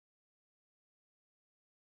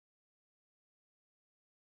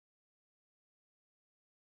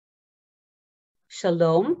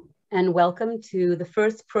Shalom, and welcome to the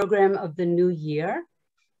first program of the new year,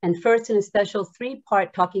 and first in a special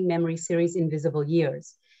three-part Talking Memory series, Invisible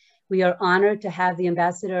Years. We are honored to have the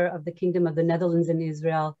Ambassador of the Kingdom of the Netherlands in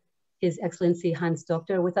Israel, His Excellency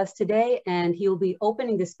Docter, with us today, and he will be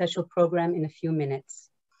opening this special program in a few minutes.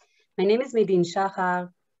 My name is Medin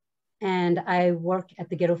Shachar, and I work at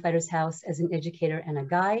the Ghetto Fighters House as an educator and a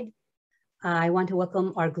guide. I want to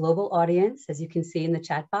welcome our global audience, as you can see in the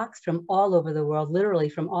chat box, from all over the world, literally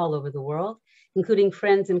from all over the world, including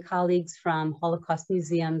friends and colleagues from Holocaust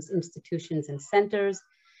museums, institutions, and centers,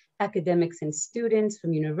 academics and students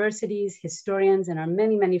from universities, historians, and our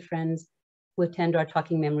many, many friends who attend our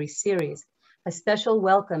Talking Memory series. A special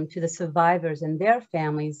welcome to the survivors and their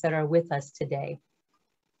families that are with us today.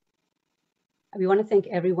 We want to thank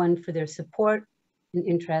everyone for their support and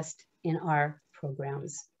interest in our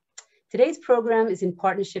programs. Today's program is in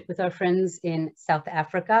partnership with our friends in South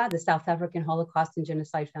Africa, the South African Holocaust and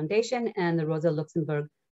Genocide Foundation and the Rosa Luxemburg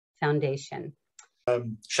Foundation.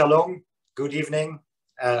 Shalom, good evening,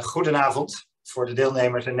 goedenavond voor de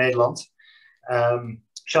deelnemers in Nederland.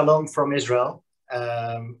 Shalom from Israel.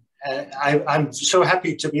 I'm so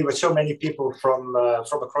happy to be with so many people from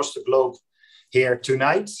across the globe here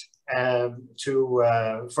tonight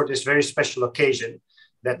for this very special occasion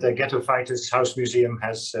that the Ghetto Fighters House Museum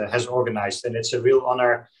has organized. And it's a real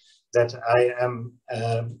honor that I am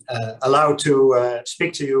allowed to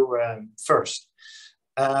speak to you first.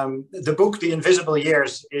 The book, The Invisible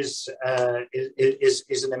Years, is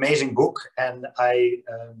an amazing book. And I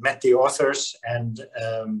met the authors and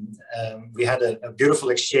we had a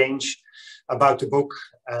beautiful exchange about the book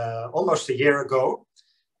almost a year ago.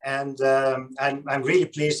 And I'm really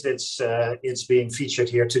pleased it's being featured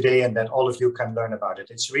here today and that all of you can learn about it.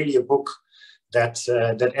 It's really a book that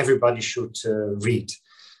everybody should read.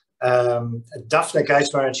 Daphne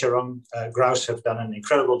Geismar and Sharon Strauss have done an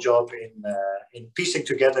incredible job in piecing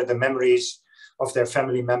together the memories of their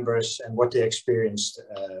family members and what they experienced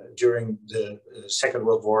during the Second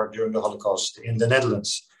World War, during the Holocaust in the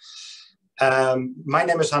Netherlands. My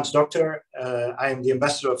name is Docter. I am the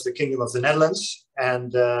ambassador of the Kingdom of the Netherlands,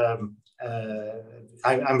 and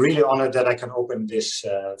I'm really honored that I can open this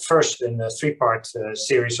first in a three-part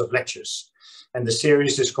series of lectures. And the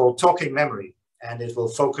series is called Talking Memory, and it will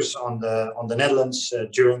focus on the Netherlands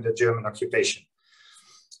during the German occupation.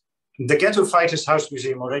 The Ghetto Fighters House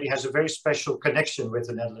Museum already has a very special connection with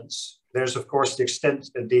the Netherlands. There's, of course, the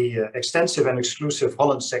extensive and exclusive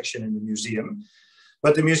Holland section in the museum.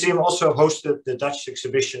 But the museum also hosted the Dutch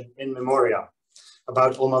exhibition In Memoria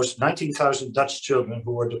about almost 19,000 Dutch children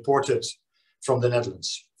who were deported from the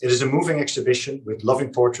Netherlands. It is a moving exhibition with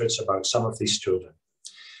loving portraits about some of these children.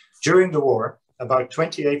 During the war, about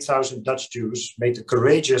 28,000 Dutch Jews made the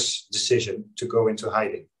courageous decision to go into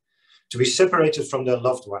hiding, to be separated from their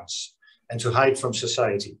loved ones and to hide from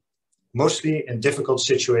society, mostly in difficult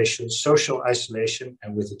situations, social isolation,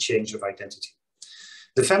 and with a change of identity.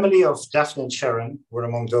 The family of Daphne and Sharon were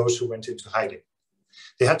among those who went into hiding.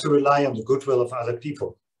 They had to rely on the goodwill of other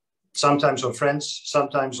people, sometimes on friends,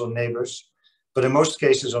 sometimes on neighbors, but in most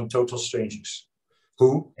cases on total strangers,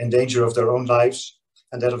 who, in danger of their own lives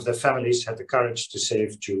and that of their families, had the courage to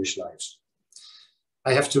save Jewish lives.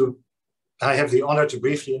 I have the honor to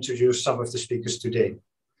briefly introduce some of the speakers today.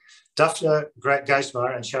 Daphne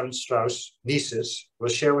Geismar and Sharon Strauss, nieces, will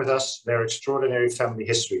share with us their extraordinary family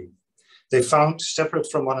history. They found, separate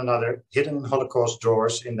from one another, hidden in Holocaust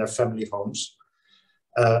drawers in their family homes,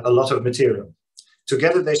 a lot of material.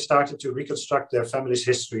 Together, they started to reconstruct their family's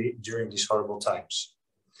history during these horrible times.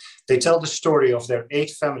 They tell the story of their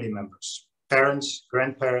 8 family members, parents,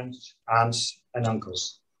 grandparents, aunts, and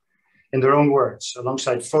uncles, in their own words,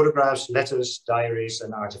 alongside photographs, letters, diaries,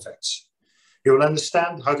 and artifacts. You will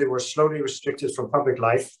understand how they were slowly restricted from public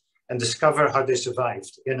life and discover how they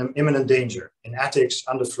survived in imminent danger, in attics,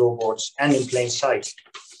 under floorboards, and in plain sight.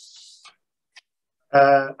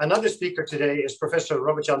 Another speaker today is Professor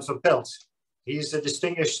Jan van Pelt. He is a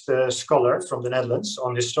distinguished scholar from the Netherlands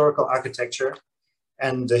on historical architecture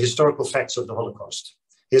and the historical facts of the Holocaust.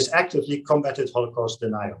 He has actively combated Holocaust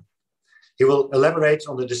denial. He will elaborate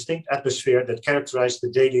on the distinct atmosphere that characterized the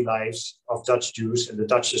daily lives of Dutch Jews in the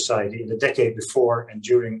Dutch society in the decade before and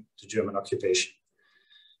during the German occupation.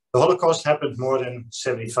 The Holocaust happened more than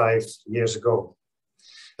 75 years ago.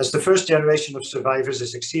 As the first generation of survivors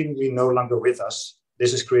is exceedingly no longer with us,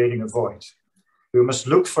 this is creating a void. We must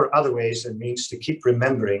look for other ways and means to keep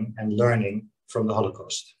remembering and learning from the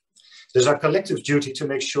Holocaust. It is our collective duty to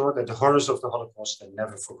make sure that the horrors of the Holocaust are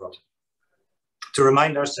never forgotten. To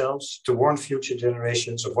remind ourselves, to warn future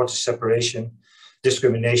generations of what is separation,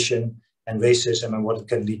 discrimination, and racism and what it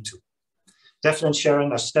can lead to. Daphne and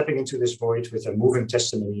Sharon are stepping into this void with a moving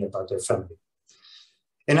testimony about their family.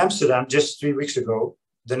 In Amsterdam, just 3 weeks ago,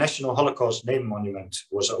 the National Holocaust Name Monument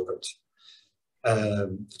was opened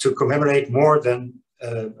to commemorate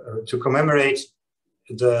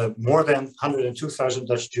the more than 102,000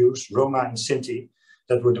 Dutch Jews, Roma, and Sinti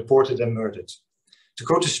that were deported and murdered. To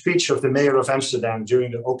quote a speech of the mayor of Amsterdam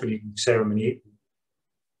during the opening ceremony,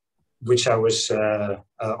 which I was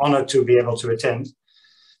honored to be able to attend,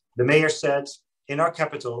 the mayor said, "In our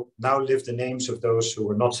capital now live the names of those who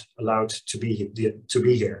were not allowed to be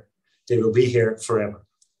here. They will be here forever."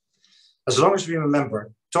 As long as we remember,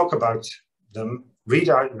 talk about them, read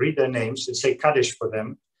their names, and say Kaddish for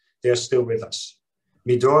them, they are still with us.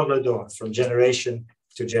 Midor ledor, from generation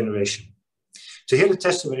to generation. To hear the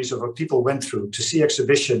testimonies of what people went through, to see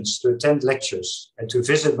exhibitions, to attend lectures, and to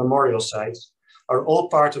visit memorial sites are all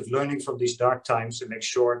part of learning from these dark times and make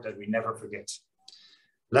sure that we never forget.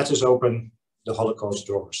 Let us open the Holocaust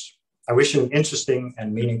drawers. I wish you an interesting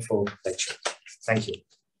and meaningful lecture. Thank you.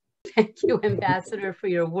 Thank you, Ambassador, for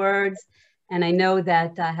your words. And I know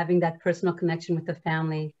that having that personal connection with the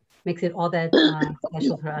family makes it all that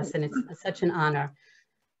special for us, and it's such an honor.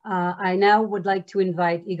 I now would like to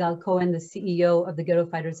invite Igal Cohen, the CEO of the Ghetto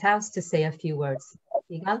Fighters House, to say a few words.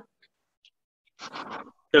 Igal?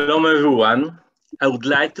 Hello, everyone. I would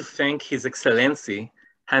like to thank His Excellency,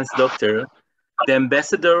 Hans Docter, the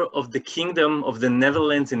Ambassador of the Kingdom of the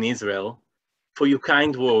Netherlands in Israel, for your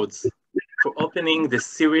kind words, for opening the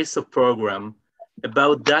series of program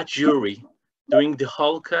about Dutch Jewry during the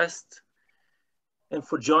Holocaust, and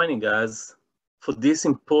for joining us for this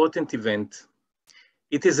important event.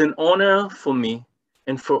 It is an honor for me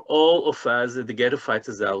and for all of us at the Ghetto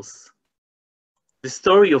Fighters House. The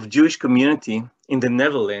story of Jewish community in the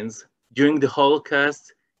Netherlands during the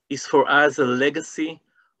Holocaust is for us a legacy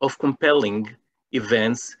of compelling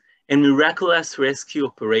events and miraculous rescue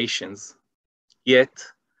operations. Yet,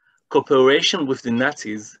 cooperation with the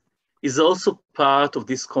Nazis is also part of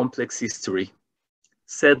this complex history.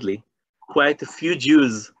 Sadly, quite a few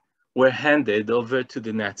Jews were handed over to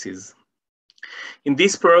the Nazis. In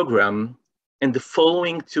this program, and the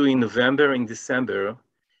following two in November and December,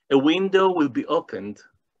 a window will be opened,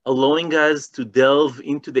 allowing us to delve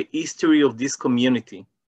into the history of this community,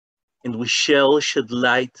 and we shall shed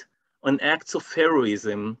light on acts of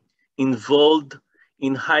heroism involved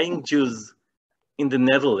in hiding Jews in the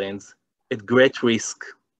Netherlands at great risk.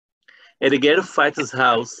 At the Ghetto Fighters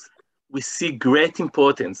House, we see great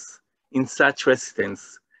importance in such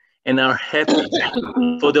resistance and are happy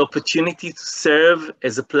for the opportunity to serve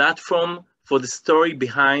as a platform for the story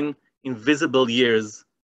behind invisible years.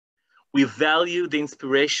 We value the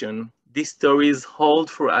inspiration these stories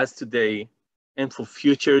hold for us today and for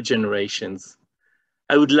future generations.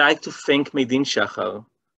 I would like to thank Meidin Shachar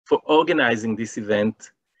for organizing this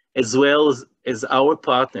event, as well as our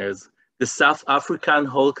partners, the South African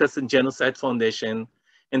Holocaust and Genocide Foundation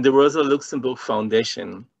and the Rosa Luxemburg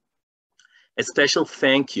Foundation. A special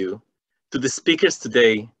thank you to the speakers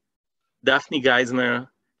today, Daphne Geismar,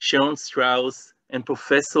 Sharon Strauss, and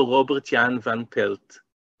Professor Robert Jan van Pelt,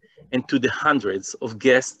 and to the hundreds of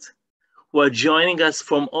guests who are joining us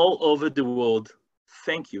from all over the world.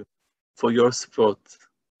 Thank you for your support.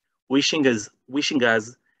 Wishing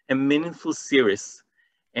us a meaningful series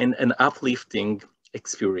and an uplifting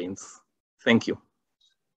experience. Thank you.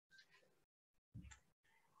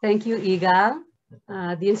 Thank you, Igal.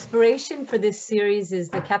 The inspiration for this series is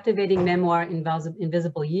the captivating memoir,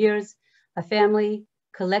 Invisible Years, a family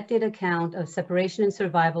collected account of separation and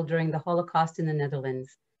survival during the Holocaust in the Netherlands,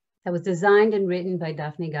 that was designed and written by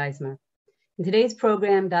Daphne Geismar. In today's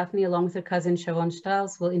program, Daphne, along with her cousin Sharon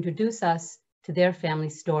Strauss, will introduce us to their family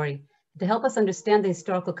story. To help us understand the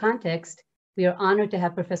historical context, we are honored to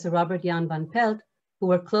have Professor Robert Jan van Pelt, who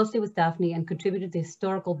worked closely with Daphne and contributed the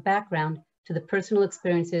historical background to the personal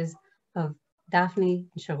experiences of Daphne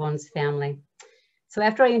and Sharon's family. So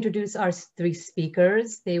after I introduce our three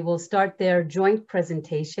speakers, they will start their joint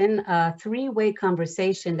presentation, a three-way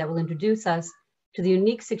conversation that will introduce us to the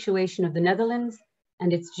unique situation of the Netherlands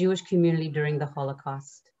and its Jewish community during the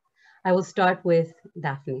Holocaust. I will start with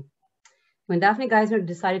Daphne. When Daphne Geismar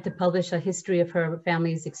decided to publish a history of her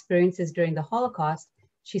family's experiences during the Holocaust,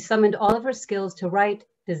 she summoned all of her skills to write,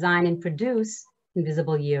 design, and produce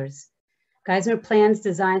Invisible Years. Geismar plans,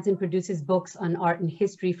 designs, and produces books on art and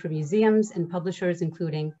history for museums and publishers,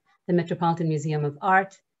 including the Metropolitan Museum of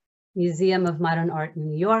Art, Museum of Modern Art in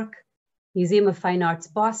New York, Museum of Fine Arts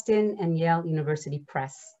Boston, and Yale University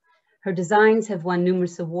Press. Her designs have won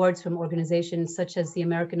numerous awards from organizations such as the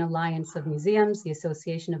American Alliance of Museums, the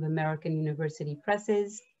Association of American University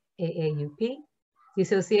Presses, AAUP, the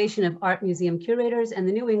Association of Art Museum Curators, and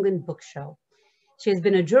the New England Book Show. She has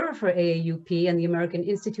been a juror for AAUP and the American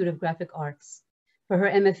Institute of Graphic Arts. For her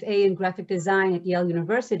MFA in graphic design at Yale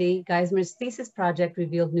University, Geismar's thesis project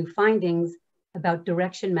revealed new findings about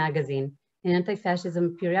Direction magazine, an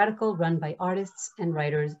anti-fascism periodical run by artists and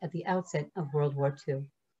writers at the outset of World War II.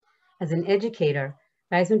 As an educator,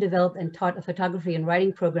 Geismar developed and taught a photography and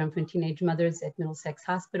writing program for teenage mothers at Middlesex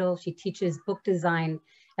Hospital. She teaches book design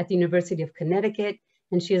at the University of Connecticut,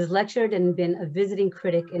 and she has lectured and been a visiting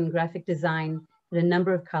critic in graphic design at a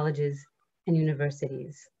number of colleges and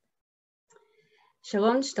universities.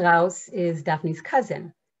 Sharon Strauss is Daphne's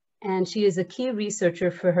cousin, and she is a key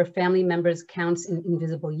researcher for her family members' counts in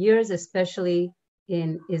invisible years, especially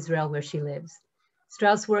in Israel, where she lives.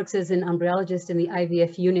 Strauss works as an embryologist in the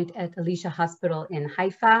IVF unit at Elisha Hospital in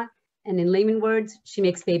Haifa, and in layman words, she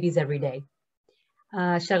makes babies every day.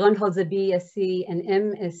 Sharon holds a BSc and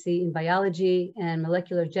MSc in biology and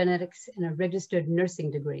molecular genetics and a registered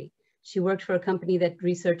nursing degree. She worked for a company that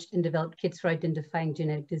researched and developed kits for identifying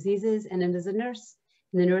genetic diseases, and as a nurse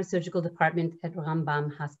in the neurosurgical department at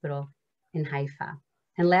Rambam Hospital in Haifa.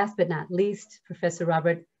 And last but not least, Professor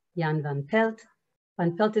Robert Jan van Pelt.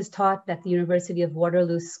 Van Pelt has taught at the University of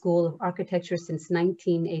Waterloo's School of Architecture since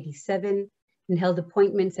 1987 and held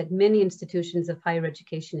appointments at many institutions of higher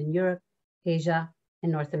education in Europe, Asia,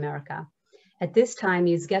 and North America. At this time,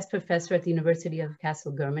 he is guest professor at the University of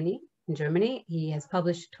Kassel, Germany. In Germany, he has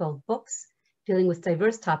published 12 books dealing with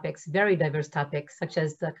diverse topics, very diverse topics, such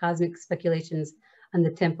as the cosmic speculations on the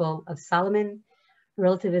Temple of Solomon,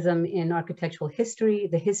 relativism in architectural history,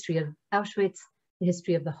 the history of Auschwitz, the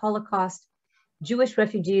history of the Holocaust, Jewish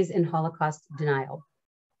refugees and Holocaust denial.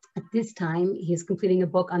 At this time, he is completing a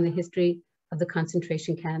book on the history of the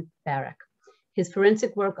concentration camp barrack. His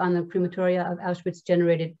forensic work on the crematoria of Auschwitz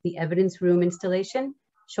generated the evidence room installation,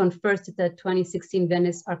 shown first at the 2016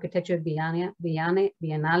 Venice Architecture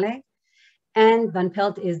Biennale. And Van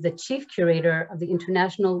Pelt is the chief curator of the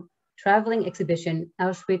international traveling exhibition,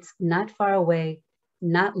 Auschwitz, Not Far Away,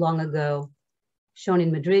 Not Long Ago, shown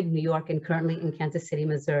in Madrid, New York, and currently in Kansas City,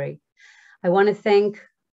 Missouri. I want to thank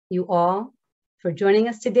you all for joining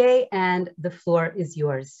us today, and the floor is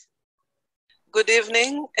yours. Good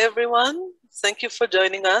evening, everyone. Thank you for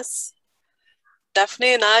joining us.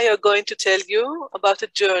 Daphne and I are going to tell you about a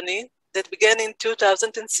journey that began in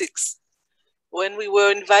 2006, when we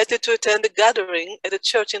were invited to attend a gathering at a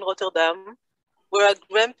church in Rotterdam, where our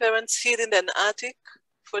grandparents hid in an attic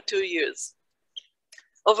for 2 years.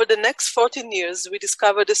 Over the next 14 years, we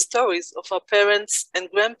discovered the stories of our parents and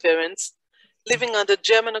grandparents living under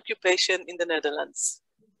German occupation in the Netherlands.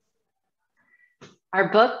 Our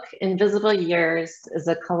book, Invisible Years, is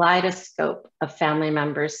a kaleidoscope of family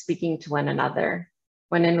members speaking to one another,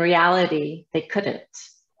 when in reality, they couldn't.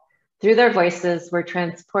 Through their voices, we're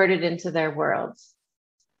transported into their worlds.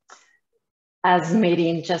 As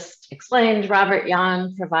Nadine just explained, Robert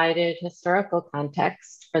Jan provided historical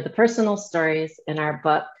context for the personal stories in our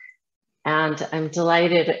book, and I'm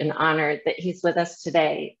delighted and honored that he's with us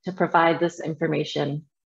today to provide this information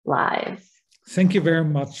live. Thank you very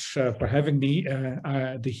much for having me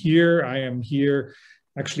here. I am here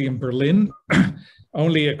actually in Berlin,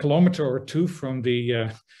 only a kilometer or two from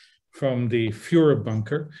the Führer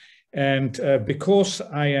bunker. And because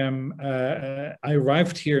I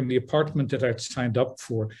arrived here in the apartment that I'd signed up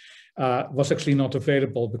for, was actually not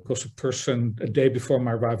available because a person a day before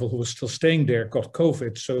my arrival who was still staying there got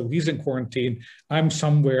COVID. So he's in quarantine, I'm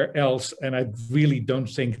somewhere else, and I really don't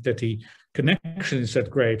think that the connection is that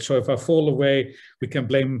great. So if I fall away, we can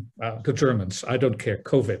blame the Germans. I don't care,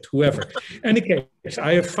 COVID, whoever. In any case,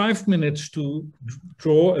 I have 5 minutes to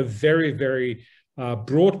draw a very, very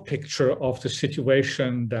broad picture of the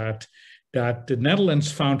situation that the Netherlands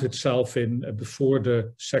found itself in before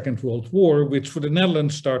the Second World War, which for the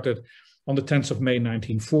Netherlands started on the 10th of May,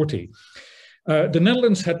 1940. The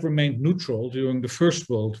Netherlands had remained neutral during the First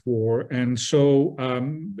World War, and so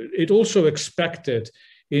it also expected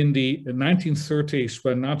in the 1930s,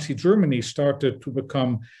 when Nazi Germany started to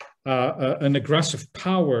become an aggressive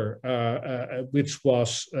power, which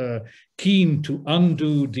was keen to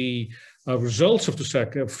undo the results of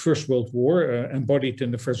the First World War, embodied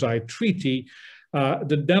in the Versailles Treaty,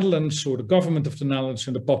 the Netherlands, or the government of the Netherlands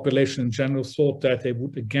and the population in general, thought that they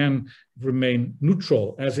would again remain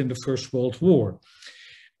neutral, as in the First World War.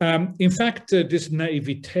 In fact, this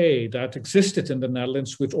naivete that existed in the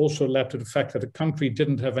Netherlands, which also led to the fact that the country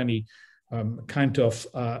didn't have any kind of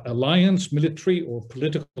alliance, military or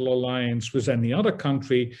political alliance with any other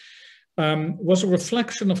country, was a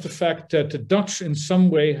reflection of the fact that the Dutch in some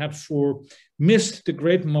way had missed the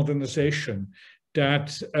great modernization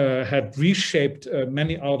that had reshaped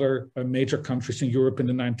many other major countries in Europe in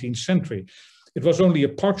the 19th century. It was only a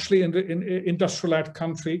partially industrialized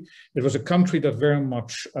country. It was a country that very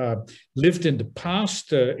much lived in the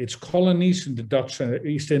past. Its colonies in the Dutch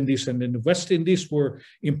East Indies and in the West Indies were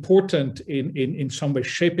important in some way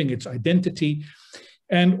shaping its identity.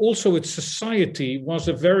 And also its society was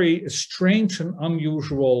a very strange and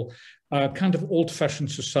unusual kind of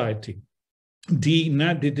old-fashioned society.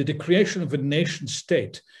 The creation of a nation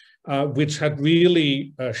state, which had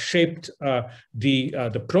really shaped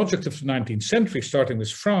the project of the 19th century, starting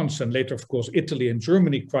with France and later, of course, Italy and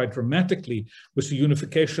Germany quite dramatically with the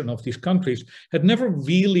unification of these countries, had never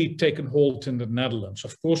really taken hold in the Netherlands.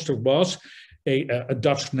 Of course, there was a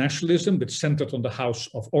Dutch nationalism that centered on the House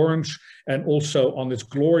of Orange and also on its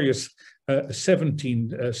glorious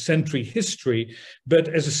 17th century history, but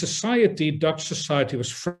as a society, Dutch society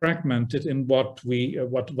was fragmented in what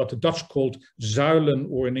the Dutch called zuilen,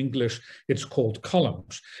 or in English it's called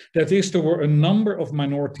columns. That is, there were a number of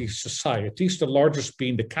minority societies, the largest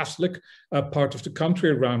being the Catholic part of the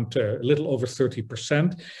country, around a little over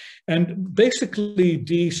 30%. And basically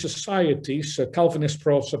these societies, Calvinist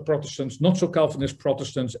Protestants, not so Calvinist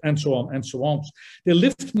Protestants, and so on, they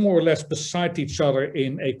lived more or less beside each other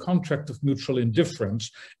in a contract of mutual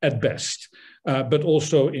indifference at best, but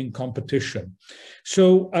also in competition.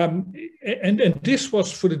 So, and this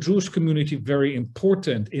was for the Jewish community very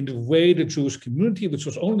important in the way the Jewish community, which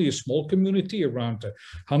was only a small community, around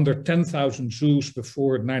 110,000 Jews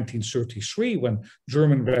before 1933, when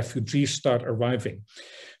German refugees start arriving.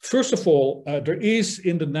 First of all, there is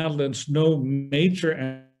in the Netherlands no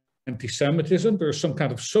major anti-Semitism. There is some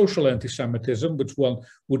kind of social anti-Semitism, which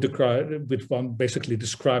one basically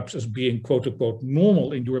describes as being quote unquote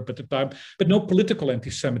normal in Europe at the time, but no political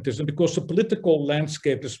anti-Semitism, because the political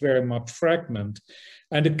landscape is very much fragmented.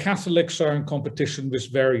 And the Catholics are in competition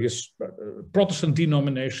with various Protestant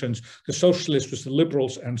denominations, the socialists with the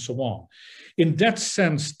liberals, and so on. In that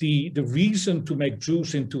sense, the reason to make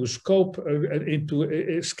Jews into a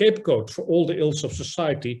scapegoat for all the ills of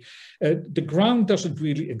society, the ground doesn't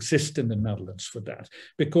really exist in the Netherlands for that,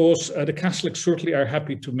 because the Catholics certainly are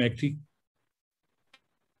happy to make the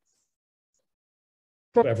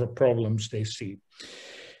whatever problems they see.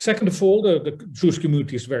 Second of all, the Jewish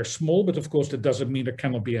community is very small, but of course that doesn't mean there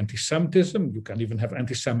cannot be anti-Semitism. You can even have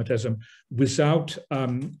anti-Semitism without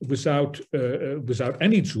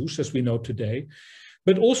any Jews, as we know today.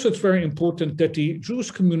 But also it's very important that the Jewish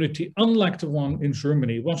community, unlike the one in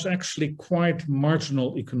Germany, was actually quite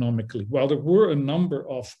marginal economically. While there were a number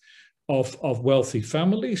of wealthy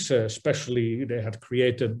families, especially they had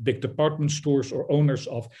created big department stores or owners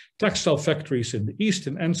of textile factories in the East,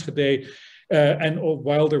 in Enschede. And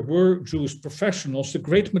while there were Jewish professionals, the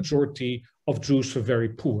great majority of Jews were very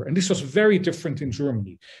poor. And this was very different in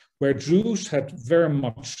Germany, where Jews had very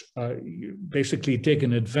much basically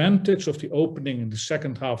taken advantage of the opening in the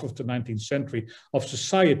second half of the 19th century of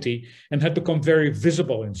society and had become very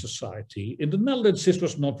visible in society. In the Netherlands, this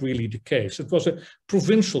was not really the case. It was a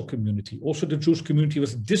provincial community. Also, the Jewish community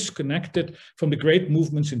was disconnected from the great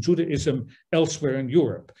movements in Judaism elsewhere in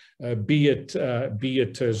Europe, be it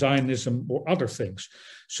Zionism or other things.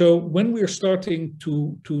 So when we're starting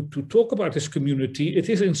to talk about this community, it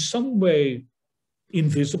is in some way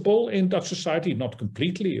invisible in Dutch society, not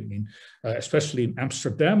completely. I mean, especially in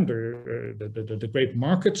Amsterdam, the great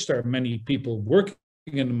markets, there are many people working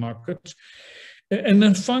in the markets. And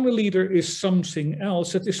then finally, there is something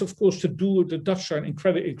else that is, of course, to do with the Dutch are an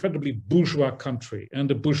incredibly bourgeois country. And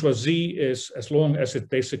the bourgeoisie is, as long as it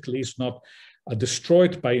basically is not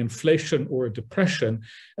destroyed by inflation or depression,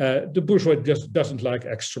 the bourgeois just doesn't like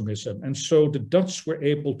extremism. And so the Dutch were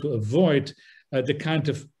able to avoid the kind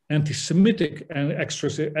of anti-Semitic and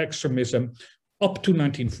extremism up to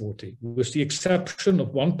 1940, with the exception of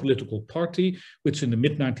one political party, which in the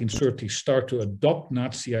mid-1930s started to adopt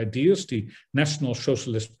Nazi ideas, the National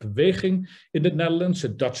Socialist Beweging in the Netherlands, a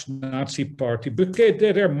Dutch Nazi party, but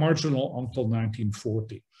they're marginal until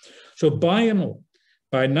 1940. So by and all,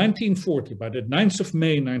 by 1940, by the 9th of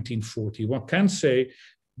May 1940, one can say,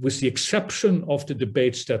 with the exception of the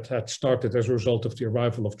debates that had started as a result of the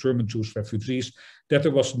arrival of German Jewish refugees, that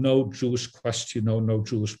there was no Jewish question, no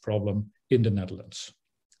Jewish problem in the Netherlands.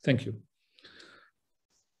 Thank you.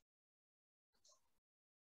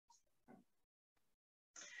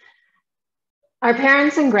 Our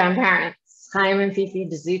parents and grandparents, Chaim and Fifi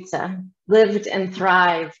de Zoete, lived and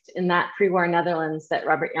thrived in that pre-war Netherlands that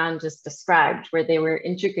Robert Jan just described, where they were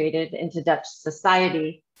integrated into Dutch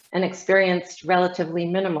society and experienced relatively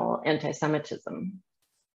minimal anti-Semitism.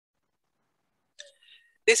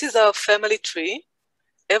 This is our family tree,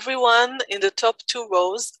 Everyone in the top 2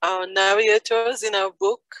 rows are narrators in our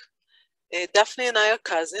book. Daphne and I are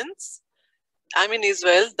cousins. I'm in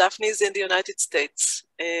Israel, Daphne is in the United States,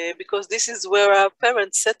 because this is where our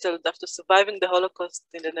parents settled after surviving the Holocaust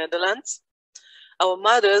in the Netherlands. Our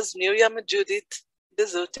mothers, Miriam and Judith de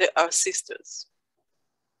Zoete, are sisters.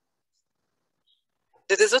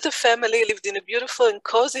 The de Zoete family lived in a beautiful and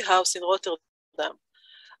cozy house in Rotterdam.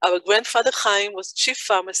 Our grandfather Chaim was chief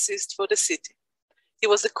pharmacist for the city. He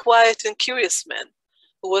was a quiet and curious man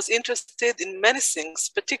who was interested in many things,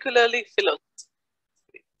 particularly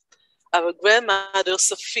philosophy. Our grandmother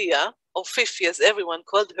Sophia, or Fifi as everyone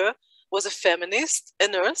called her, was a feminist, a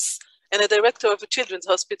nurse, and a director of a children's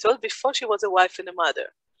hospital before she was a wife and a mother.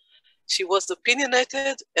 She was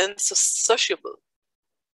opinionated and sociable.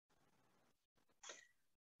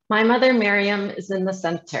 My mother, Miriam, is in the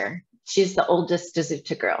center. She's the oldest de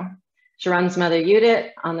Zoete girl. Sharon's mother,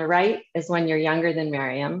 Judith, on the right, is 1 year younger than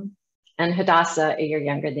Miriam, and Hadassah, a year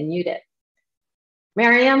younger than Judith.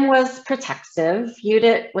 Miriam was protective,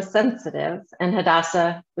 Judith was sensitive, and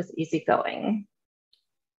Hadassah was easygoing.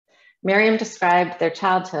 Miriam described their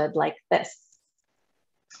childhood like this.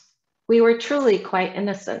 We were truly quite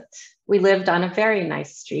innocent. We lived on a very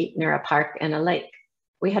nice street near a park and a lake.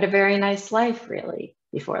 We had a very nice life, really,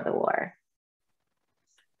 before the war.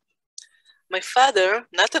 My father,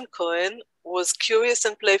 Nathan Cohen, was a curious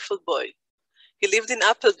and playful boy. He lived in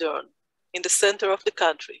Apeldoorn, in the center of the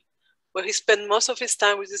country, where he spent most of his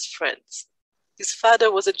time with his friends. His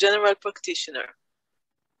father was a general practitioner.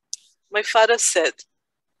 My father said,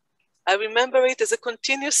 I remember it as a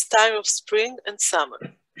continuous time of spring and summer.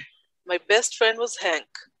 My best friend was Hank.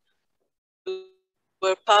 We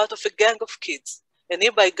were part of a gang of kids. A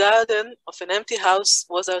nearby garden of an empty house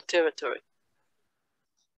was our territory.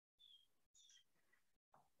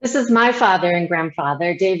 This is my father and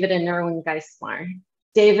grandfather, David and Erwin Geismar.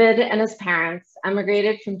 David and his parents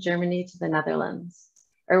emigrated from Germany to the Netherlands.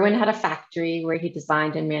 Erwin had a factory where he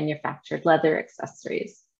designed and manufactured leather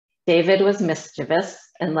accessories. David was mischievous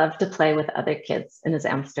and loved to play with other kids in his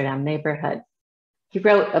Amsterdam neighborhood. He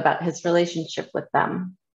wrote about his relationship with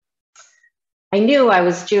them. I knew I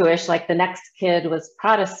was Jewish, like the next kid was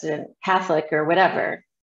Protestant, Catholic, or whatever.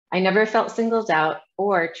 I never felt singled out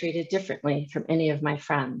or treated differently from any of my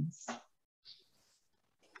friends.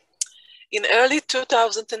 In early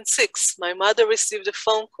 2006, my mother received a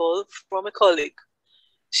phone call from a colleague.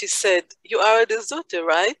 She said, "You are a de Zoete,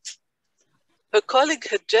 right?" Her colleague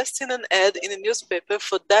had just seen an ad in a newspaper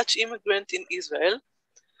for Dutch immigrant in Israel,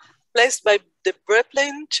 placed by the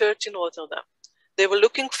Breplane Church in Rotterdam. They were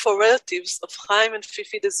looking for relatives of Chaim and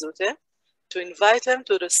Fifi de Zoete to invite them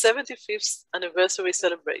to the 75th anniversary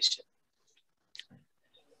celebration.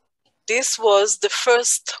 This was the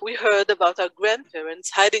first we heard about our grandparents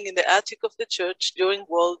hiding in the attic of the church during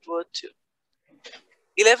World War II.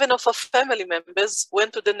 11 of our family members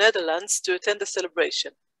went to the Netherlands to attend the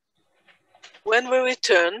celebration. When we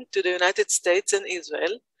returned to the United States and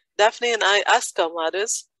Israel, Daphne and I asked our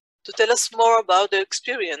mothers to tell us more about their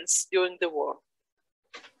experience during the war.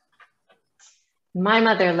 My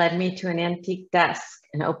mother led me to an antique desk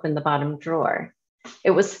and opened the bottom drawer.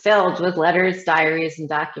 It was filled with letters, diaries, and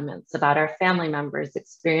documents about our family members'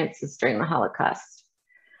 experiences during the Holocaust.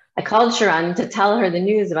 I called Sharon to tell her the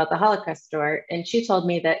news about the Holocaust drawer, and she told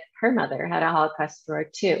me that her mother had a Holocaust drawer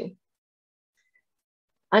too.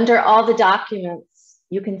 Under all the documents,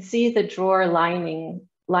 you can see the drawer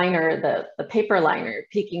liner, the paper liner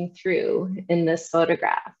peeking through in this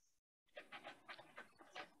photograph.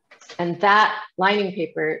 And that lining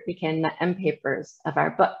paper became the end papers of our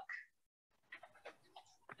book.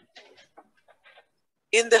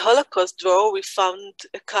 In the Holocaust drawer, we found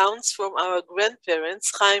accounts from our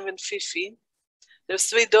grandparents, Chaim and Fifi, their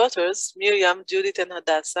 3 daughters, Miriam, Judith, and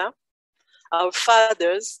Hadassah, our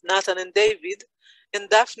fathers, Nathan and David, and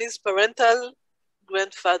Daphne's parental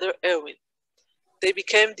grandfather, Erwin. They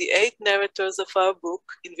became the 8 narrators of our book,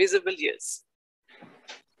 Invisible Years.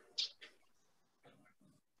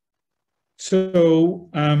 So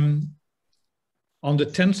on the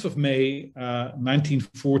 10th of May,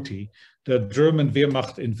 1940, the German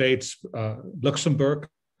Wehrmacht invades Luxembourg,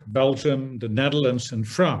 Belgium, the Netherlands, and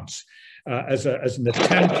France as an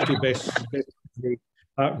attempt to basically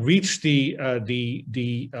reach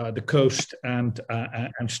the coast and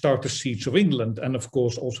start the siege of England, and of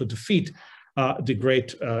course also defeat the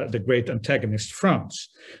great antagonist France.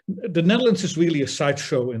 The Netherlands is really a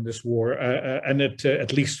sideshow in this war, and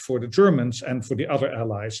at least for the Germans and for the other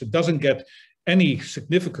allies, it doesn't get any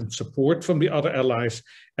significant support from the other allies.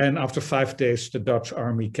 And after 5 days, the Dutch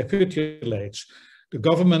army capitulates. The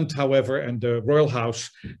government, however, and the royal house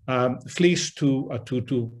flees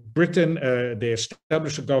to Britain. They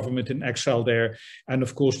establish a government in exile there. And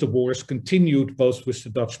of course, the war is continued both with the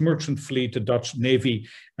Dutch merchant fleet, the Dutch navy,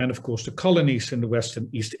 and of course, the colonies in the West and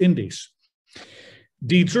East Indies.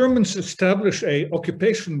 The Germans establish a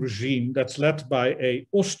occupation regime that's led by an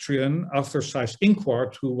Austrian, Arthur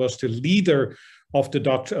Seyss-Inquart, who was the leader of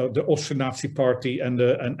the Austrian Nazi Party and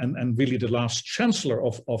really the last chancellor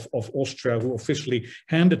of Austria, who officially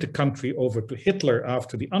handed the country over to Hitler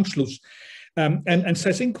after the Anschluss. And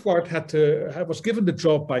Seyss-Inquart was given the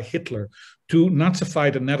job by Hitler to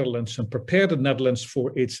Nazify the Netherlands and prepare the Netherlands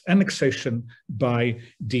for its annexation by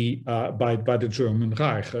the German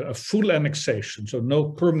Reich, a full annexation, so no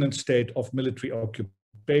permanent state of military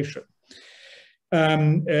occupation.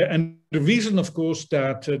 And the reason, of course,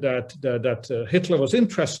 that Hitler was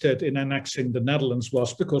interested in annexing the Netherlands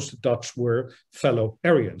was because the Dutch were fellow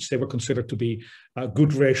Aryans. They were considered to be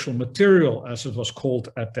good racial material, as it was called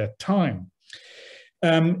at that time.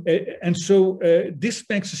 And so this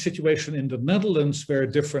makes the situation in the Netherlands very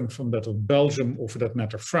different from that of Belgium, or for that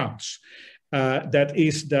matter, France. That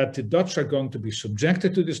is that the Dutch are going to be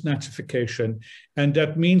subjected to this Nazification, and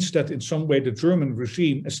that means that in some way the German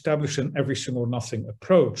regime established an everything or nothing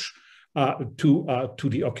approach to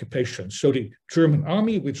the occupation. So the German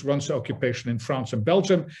army, which runs the occupation in France and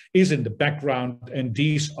Belgium, is in the background, and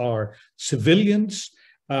these are civilians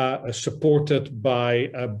supported by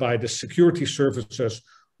the security services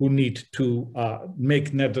who need to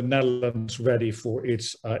make the Netherlands ready for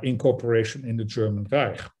its incorporation in the German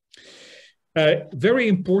Reich. Very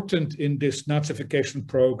important in this Nazification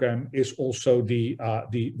program is also the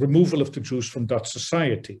removal of the Jews from Dutch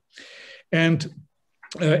society. And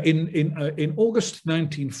in August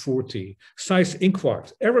 1940,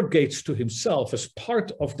 Seyss-Inquart arrogates to himself, as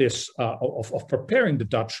part of this of preparing the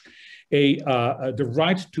Dutch, the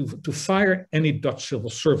right to fire any Dutch civil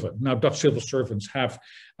servant. Now, Dutch civil servants have,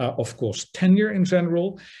 of course, tenure in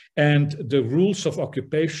general, and the rules of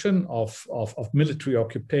occupation, of military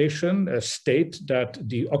occupation, state that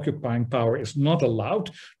the occupying power is not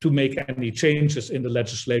allowed to make any changes in the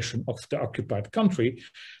legislation of the occupied country.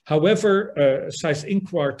 However,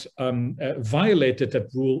 Seyss-Inquart violated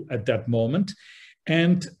that rule at that moment.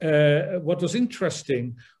 And what was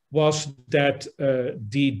interesting was that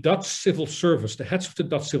the Dutch civil service, the heads of the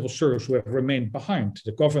Dutch civil service who have remained behind,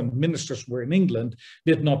 the government ministers were in England,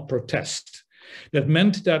 did not protest. That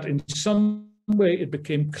meant that in some way it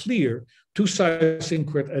became clear to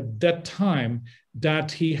Seyss-Inquart at that time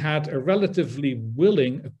that he had a relatively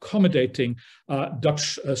willing, accommodating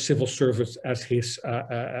Dutch civil service at his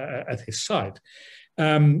side.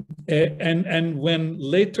 And when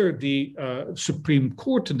later the Supreme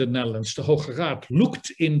Court in the Netherlands, the Hoge Raad,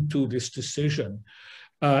 looked into this decision,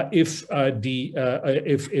 if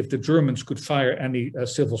the Germans could fire any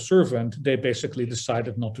civil servant, they basically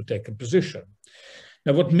decided not to take a position.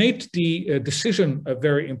 Now, what made the decision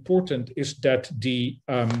very important is that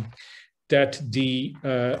that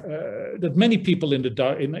many people in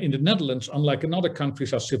the Netherlands, unlike in other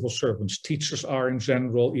countries, are civil servants. Teachers are in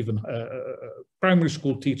general, even primary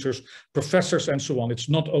school teachers, professors, and so on. It's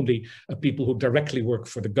not only people who directly work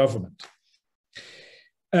for the government.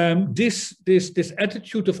 This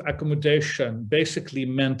attitude of accommodation basically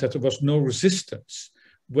meant that there was no resistance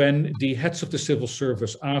when the heads of the civil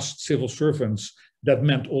service asked civil servants, that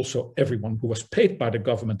meant also everyone who was paid by the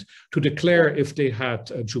government, to declare if they had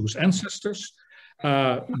Jewish ancestors.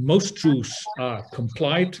 Most Jews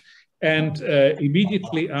complied, and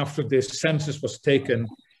immediately after this census was taken,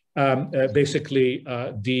 basically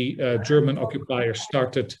the German occupiers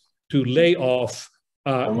started to lay off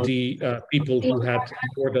the people who had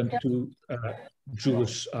more than two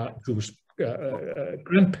Jewish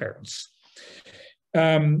grandparents.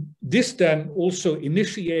 This then also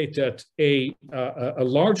initiated a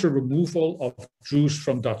larger removal of Jews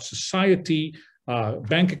from Dutch society.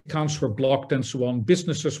 Bank accounts were blocked and so on.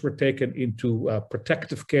 Businesses were taken into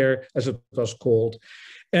protective care, as it was called.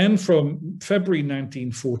 And from February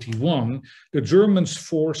 1941, the Germans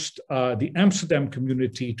forced the Amsterdam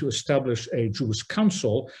community to establish a Jewish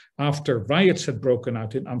council after riots had broken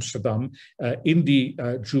out in Amsterdam in the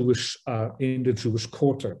Jewish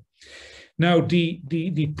quarter. Now, the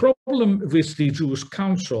problem with the Jewish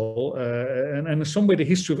Council, and in some way the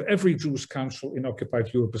history of every Jewish council in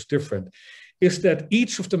occupied Europe is different, is that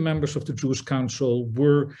each of the members of the Jewish Council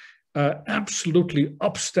were absolutely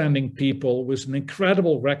upstanding people with an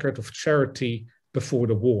incredible record of charity before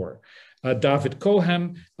the war. David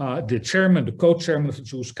Cohen, the chairman, the co-chairman of the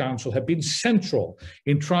Jewish Council, had been central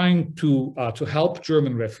in trying to help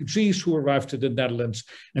German refugees who arrived in the Netherlands,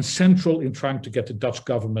 and central in trying to get the Dutch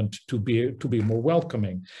government to be more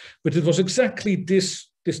welcoming. But it was exactly this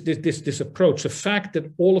approach, the fact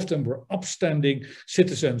that all of them were upstanding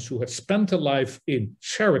citizens who had spent a life in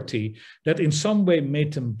charity, that in some way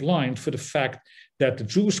made them blind for the fact that the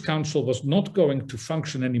Jewish Council was not going to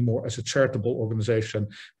function anymore as a charitable organization,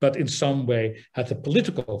 but in some way had a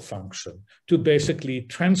political function to basically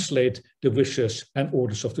translate the wishes and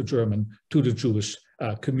orders of the German to the Jewish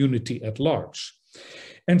community at large.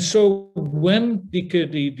 And so when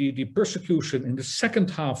the persecution in the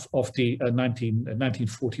second half of the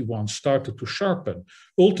 1941 started to sharpen,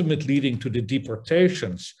 ultimately leading to the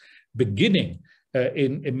deportations beginning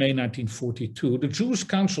in May 1942, the Jewish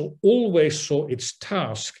Council always saw its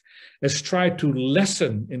task as trying to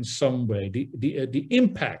lessen in some way the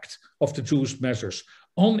impact of the Jewish measures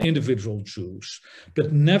on individual Jews,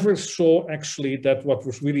 but never saw actually that what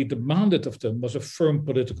was really demanded of them was a firm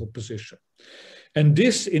political position. And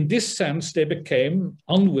in this sense, they became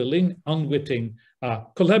unwitting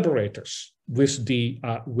collaborators with the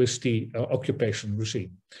occupation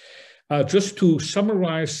regime. Just to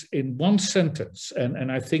summarize in one sentence,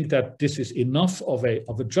 and I think that this is enough of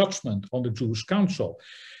a judgment on the Jewish Council,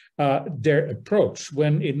 their approach,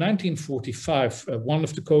 when in 1945, one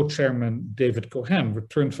of the co-chairmen, David Cohen,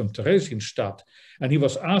 returned from Theresienstadt, and he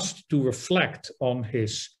was asked to reflect on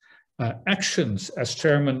his actions as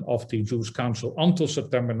chairman of the Jewish Council until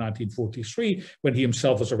September 1943, when he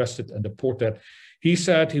himself was arrested and deported. He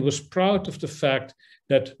said he was proud of the fact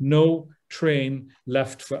that no train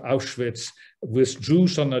left for Auschwitz with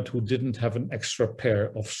Jews on it who didn't have an extra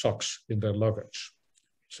pair of socks in their luggage.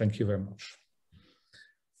 Thank you very much.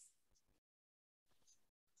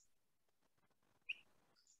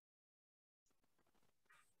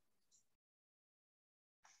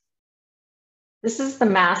 This is the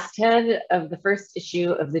masthead of the first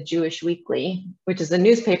issue of the Jewish Weekly, which is a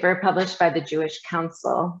newspaper published by the Jewish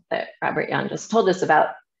Council that Robert Jan just told us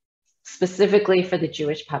about, specifically for the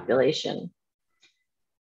Jewish population.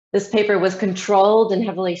 This paper was controlled and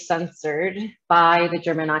heavily censored by the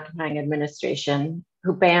German occupying administration,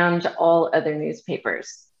 who banned all other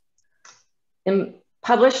newspapers. It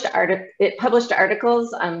published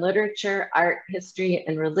articles on literature, art, history,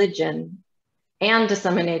 and religion, and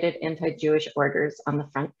disseminated anti-Jewish orders on the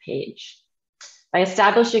front page. By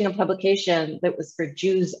establishing a publication that was for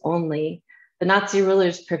Jews only, the Nazi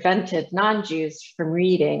rulers prevented non-Jews from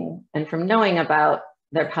reading and from knowing about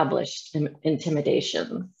their published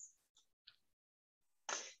intimidations.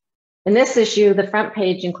 In this issue, the front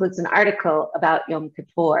page includes an article about Yom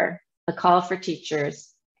Kippur, a call for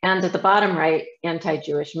teachers, and at the bottom right,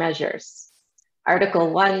 anti-Jewish measures. Article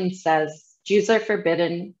 1 says, Jews are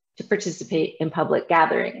forbidden to participate in public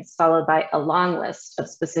gatherings, followed by a long list of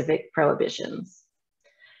specific prohibitions.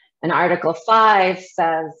 And Article 5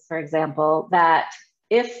 says, for example, that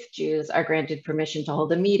if Jews are granted permission to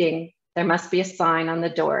hold a meeting, there must be a sign on the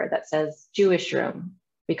door that says Jewish room,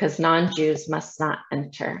 because non-Jews must not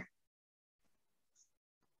enter.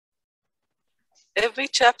 Every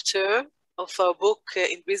chapter of our book,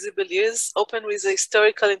 Invisible Years, opens with a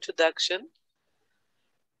historical introduction.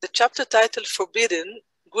 The chapter titled Forbidden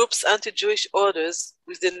groups anti-Jewish orders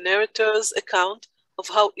with the narrator's account of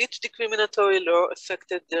how each discriminatory law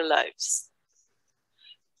affected their lives.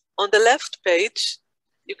 On the left page,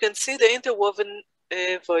 you can see the interwoven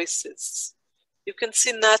voices. You can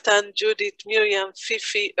see Nathan, Judith, Miriam,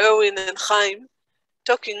 Fifi, Erwin, and Chaim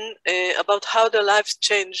talking about how their lives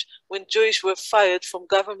changed when Jewish were fired from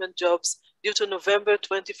government jobs due to November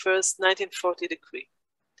 21st, 1940 decree.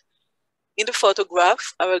 In the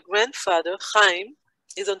photograph, our grandfather, Chaim,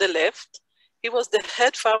 is on the left. He was the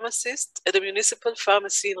head pharmacist at a municipal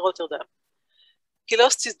pharmacy in Rotterdam. He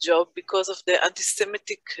lost his job because of the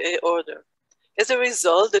anti-Semitic order. As a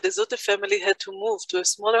result, the De Zoete family had to move to a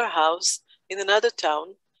smaller house in another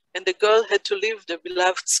town, and the girl had to leave their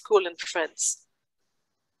beloved school and friends.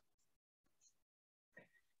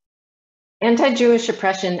 Anti-Jewish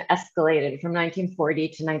oppression escalated from 1940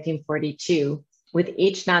 to 1942 with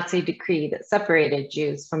each Nazi decree that separated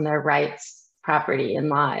Jews from their rights, property, and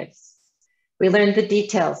lives. We learned the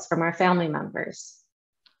details from our family members.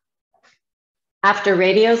 After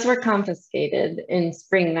radios were confiscated in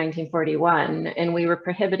spring 1941 and we were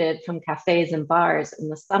prohibited from cafes and bars in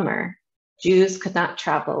the summer, Jews could not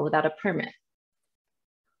travel without a permit.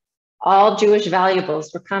 All Jewish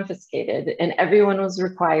valuables were confiscated and everyone was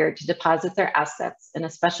required to deposit their assets in a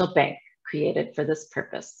special bank created for this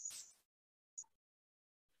purpose.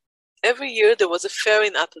 Every year there was a fair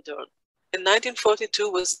in Apeldoorn. and 1942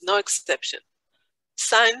 was no exception.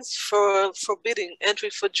 Signs for forbidding entry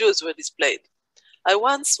for Jews were displayed. I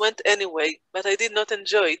once went anyway, but I did not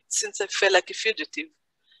enjoy it since I felt like a fugitive,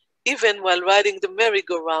 even while riding the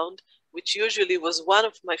merry-go-round, which usually was one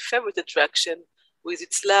of my favorite attractions with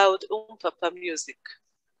its loud papa music.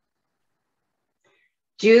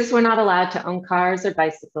 Jews were not allowed to own cars or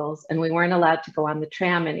bicycles, and we weren't allowed to go on the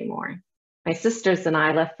tram anymore. My sisters and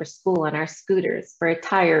I left for school on our scooters for a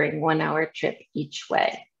tiring 1-hour trip each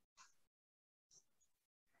way.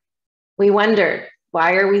 We wondered,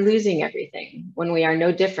 why are we losing everything when we are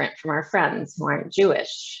no different from our friends who aren't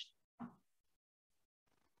Jewish?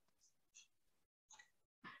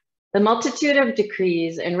 The multitude of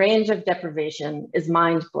decrees and range of deprivation is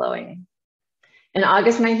mind-blowing. In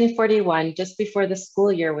August 1941, just before the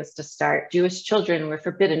school year was to start, Jewish children were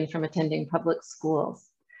forbidden from attending public schools.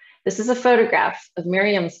 This is a photograph of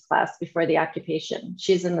Miriam's class before the occupation.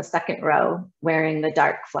 She's in the second row, wearing the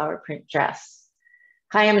dark flower print dress.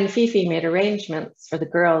 Chaim and Fifi made arrangements for the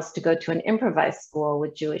girls to go to an improvised school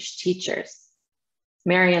with Jewish teachers.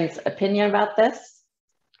 Miriam's opinion about this?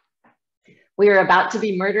 We were about to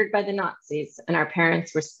be murdered by the Nazis, and our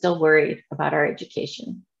parents were still worried about our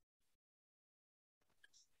education.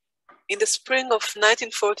 In the spring of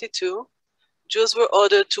 1942, Jews were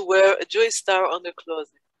ordered to wear a Jewish star on their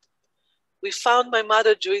clothing. We found my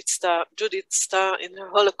mother Judith's star in her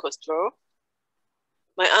Holocaust drawer.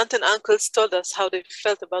 My aunt and uncles told us how they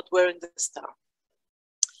felt about wearing the star.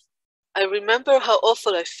 I remember how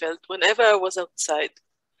awful I felt whenever I was outside.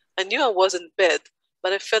 I knew I wasn't bad,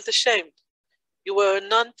 but I felt ashamed. You were a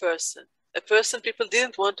non-person, a person people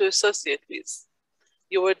didn't want to associate with.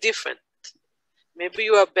 You were different. Maybe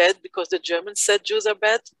you are bad because the Germans said Jews are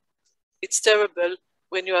bad. It's terrible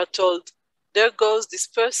when you are told, there goes this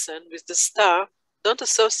person with the star, don't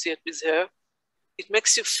associate with her. It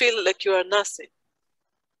makes you feel like you are nothing.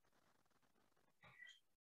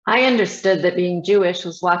 I understood that being Jewish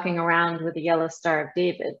was walking around with the yellow Star of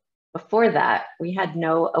David. Before that, we had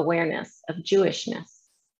no awareness of Jewishness.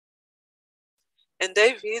 And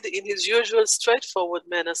David, in his usual straightforward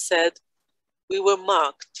manner, said, we were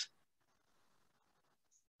marked.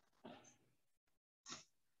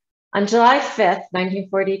 On July 5th,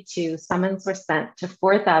 1942, summons were sent to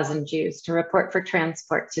 4,000 Jews to report for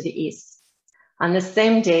transport to the east. On the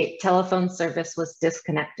same date, telephone service was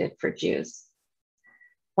disconnected for Jews.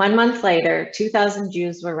 1 month later, 2,000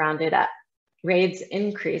 Jews were rounded up. Raids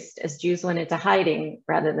increased as Jews went into hiding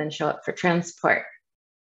rather than show up for transport.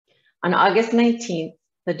 On August 19th,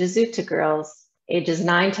 the D'Souza girls, ages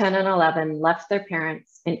 9, 10, and 11, left their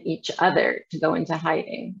parents and each other to go into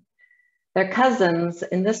hiding. Their cousins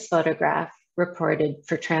in this photograph reported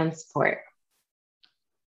for transport.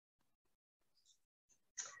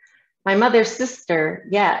 My mother's sister,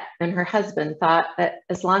 Yet, and her husband thought that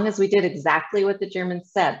as long as we did exactly what the Germans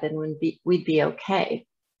said, then we'd be okay.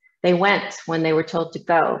 They went when they were told to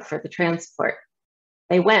go for the transport.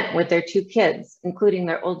 They went with their 2 kids, including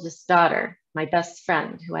their oldest daughter, my best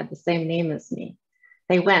friend, who had the same name as me.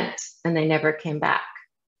 They went and they never came back.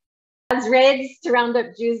 As raids to round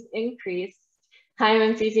up Jews increased, Chaim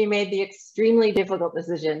and Fifi made the extremely difficult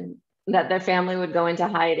decision that their family would go into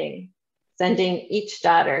hiding, sending each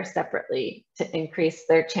daughter separately to increase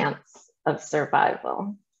their chance of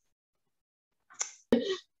survival.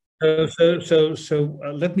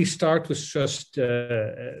 Let me start with just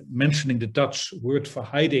mentioning the Dutch word for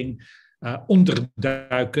hiding,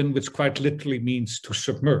 onderduiken, which quite literally means to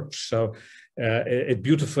submerge. So it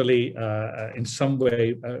beautifully, in some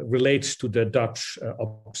way, relates to the Dutch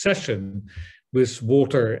obsession with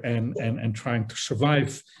water and trying to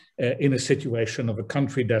survive in a situation of a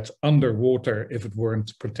country that's underwater if it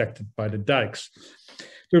weren't protected by the dikes.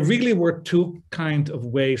 There really were 2 kinds of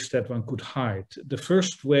ways that one could hide. The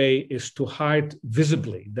first way is to hide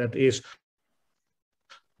visibly, that is,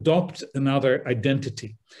 adopt another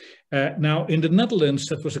identity. Now, in the Netherlands,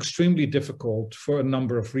 that was extremely difficult for a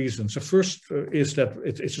number of reasons. The first is that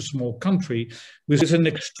it's a small country with an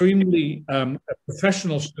extremely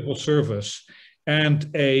professional civil service and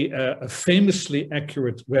a famously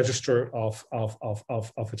accurate register of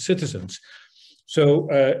its citizens. So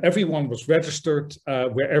everyone was registered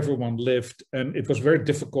where everyone lived, and it was very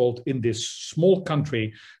difficult in this small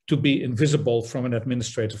country to be invisible from an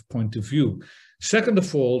administrative point of view. Second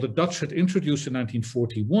of all, the Dutch had introduced in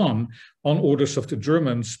 1941, on orders of the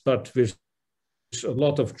Germans, but with a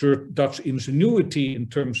lot of Dutch ingenuity in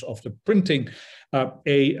terms of the printing,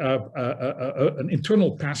 an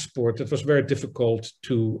internal passport that was very difficult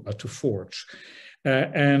to forge.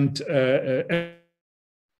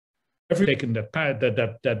 taken that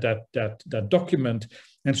document.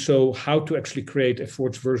 And so how to actually create a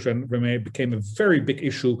forged version became a very big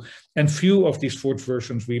issue. And few of these forged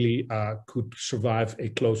versions really could survive a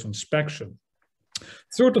close inspection.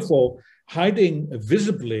 Third of all, hiding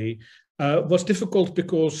visibly was difficult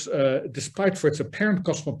because despite for its apparent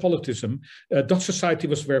cosmopolitanism, Dutch society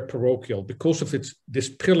was very parochial because of this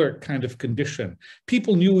pillar kind of condition.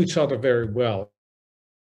 People knew each other very well.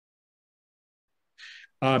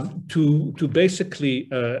 To basically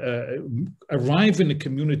arrive in a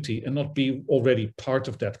community and not be already part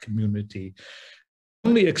of that community. The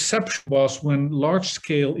only exception was when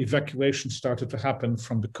large-scale evacuations started to happen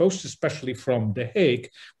from the coast, especially from The Hague,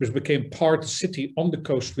 which became part of the city on the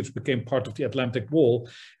coast, which became part of the Atlantic Wall.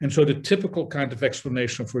 And so the typical kind of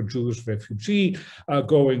explanation for a Jewish refugee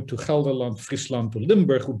going to Gelderland, Friesland, or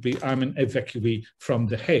Limburg would be, I'm an evacuee from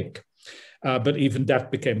The Hague. But even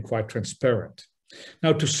that became quite transparent.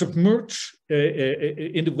 Now, to submerge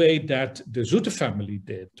in the way that the Zoete family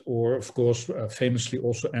did, or of course, famously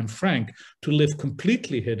also Anne Frank, to live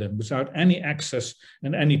completely hidden without any access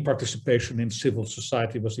and any participation in civil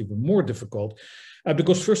society was even more difficult.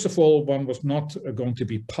 Because first of all, one was not going to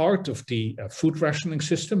be part of the food rationing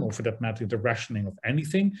system, or for that matter, the rationing of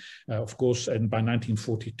anything. Of course, and by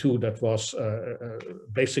 1942, that was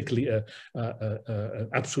basically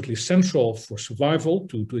absolutely essential for survival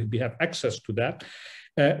to have access to that.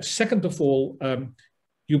 Second of all,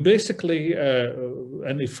 you basically,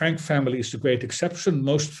 and the Frank family is the great exception,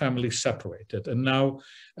 most families separated. And now,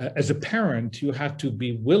 as a parent, you had to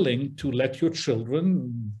be willing to let your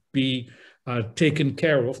children be taken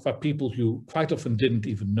care of by people you quite often didn't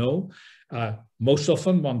even know. Most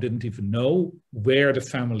often one didn't even know where the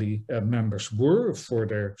family members were for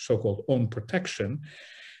their so-called own protection.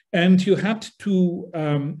 And you had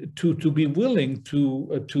to be willing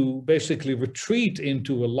to basically retreat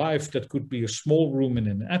into a life that could be a small room in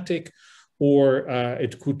an attic, or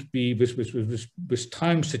it could be with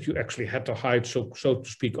times that you actually had to hide, so to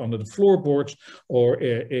speak, under the floorboards or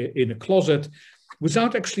in a closet,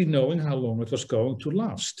 without actually knowing how long it was going to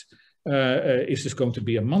last. Is this going to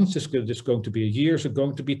be a month? Is this going to be a year? Is it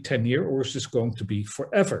going to be 10 years? Or is this going to be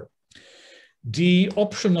forever? The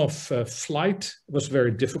option of flight was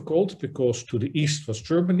very difficult because to the east was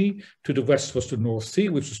Germany, to the west was the North Sea,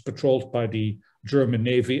 which was patrolled by the German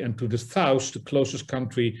Navy, and to the south, the closest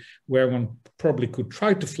country where one probably could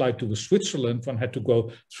try to fly to was Switzerland. One had to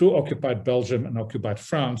go through occupied Belgium and occupied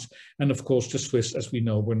France. And of course, the Swiss, as we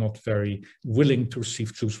know, were not very willing to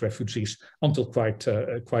receive Jewish refugees until quite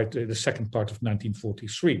the second part of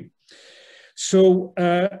 1943. So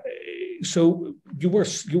you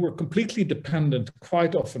were completely dependent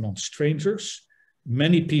quite often on strangers.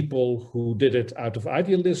 Many people who did it out of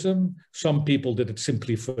idealism. Some people did it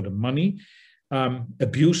simply for the money.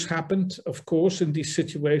 Abuse happened, of course, in these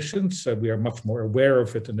situations. We are much more aware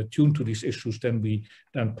of it and attuned to these issues than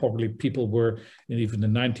probably people were in even the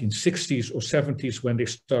 1960s or 70s when they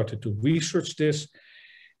started to research this.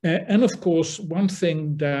 And of course, one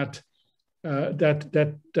thing that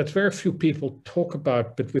very few people talk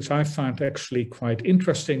about, but which I find actually quite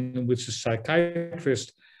interesting, and which is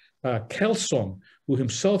psychiatrist Kelson, who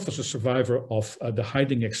himself was a survivor of the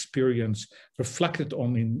hiding experience, reflected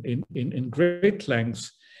on in great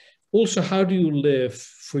length. Also, how do you live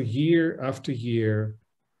for year after year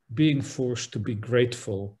being forced to be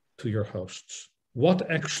grateful to your hosts? What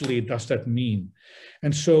actually does that mean?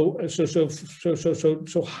 And so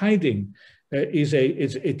hiding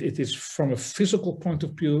it is from a physical point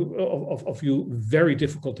of view very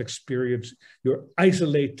difficult experience. You're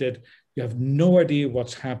isolated. You have no idea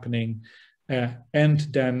what's happening. And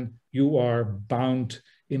then you are bound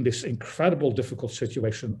in this incredible difficult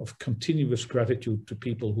situation of continuous gratitude to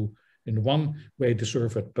people who in one way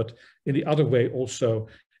deserve it, but in the other way also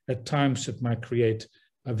at times it might create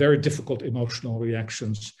very difficult emotional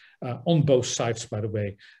reactions on both sides, by the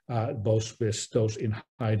way, both with those in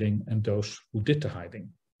hiding and those who did the hiding.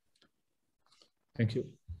 Thank you.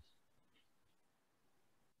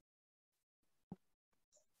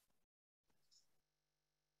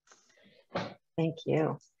 Thank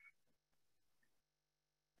you.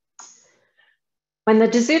 When the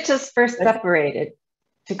de Zoetes first separated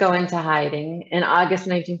to go into hiding in August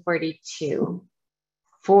 1942,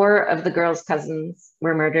 4 of the girls' cousins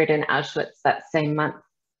were murdered in Auschwitz that same month.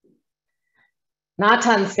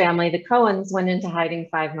 Natan's family, the Cohens, went into hiding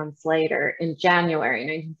 5 months later in January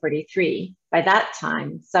 1943. By that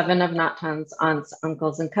time, 7 of Natan's aunts,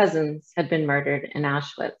 uncles, and cousins had been murdered in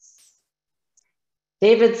Auschwitz.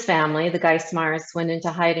 David's family, the Geismars, went into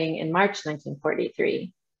hiding in March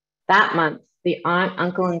 1943. That month, the aunt,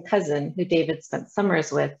 uncle, and cousin who David spent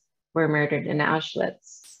summers with were murdered in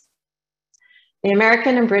Auschwitz. The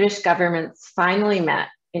American and British governments finally met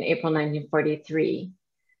in April 1943,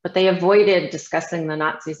 but they avoided discussing the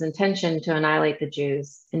Nazis' intention to annihilate the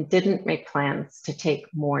Jews and didn't make plans to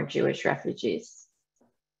take more Jewish refugees.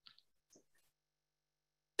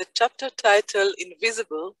 The chapter title,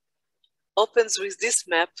 Invisible, opens with this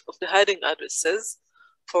map of the hiding addresses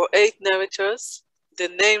for 8 narrators, the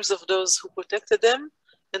names of those who protected them,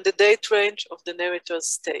 and the date range of the narrator's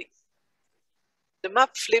stay. The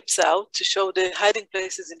map flips out to show the hiding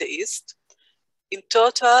places in the east. In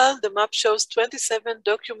total, the map shows 27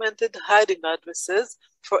 documented hiding addresses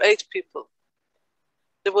for 8 people.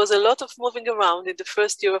 There was a lot of moving around in the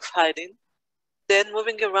first year of hiding. Then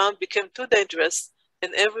moving around became too dangerous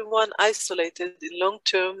and everyone isolated in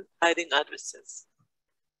long-term hiding addresses.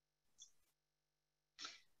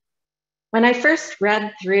 When I first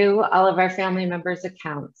read through all of our family members'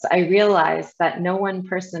 accounts, I realized that no one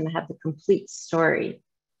person had the complete story,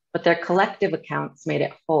 but their collective accounts made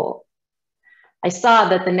it whole. I saw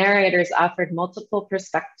that the narrators offered multiple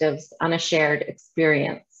perspectives on a shared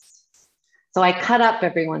experience. So I cut up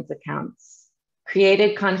everyone's accounts,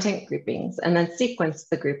 created content groupings, and then sequenced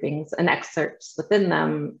the groupings and excerpts within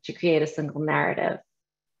them to create a single narrative.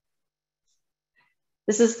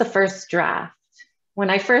 This is the first draft. When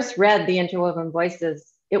I first read the interwoven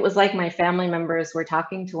voices, it was like my family members were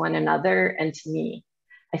talking to one another and to me.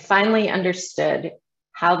 I finally understood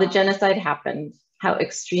how the genocide happened, how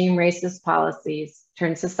extreme racist policies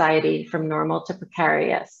turned society from normal to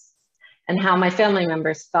precarious, and how my family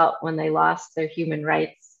members felt when they lost their human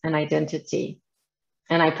rights and identity.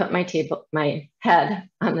 And I put my head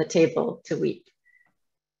on the table to weep.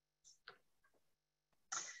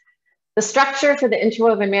 The structure for the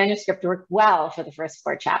interwoven manuscript worked well for the first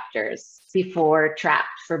 4 chapters before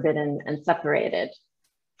trapped, forbidden, and separated.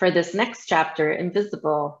 For this next chapter,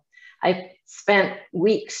 Invisible, I spent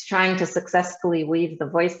weeks trying to successfully weave the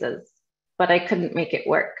voices, but I couldn't make it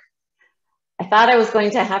work. I thought I was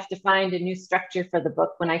going to have to find a new structure for the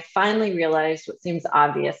book when I finally realized what seems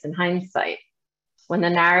obvious in hindsight. When the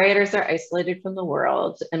narrators are isolated from the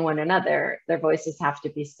world and one another, their voices have to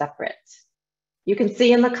be separate. You can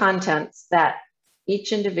see in the contents that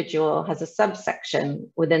each individual has a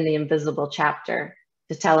subsection within the invisible chapter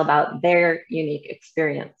to tell about their unique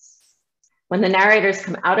experience. When the narrators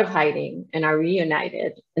come out of hiding and are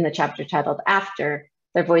reunited in the chapter titled After,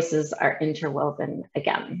 their voices are interwoven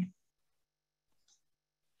again.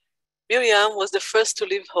 Miriam was the first to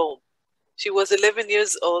leave home. She was 11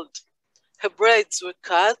 years old. Her braids were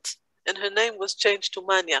cut and her name was changed to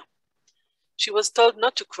Manya. She was told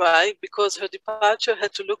not to cry because her departure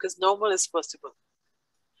had to look as normal as possible.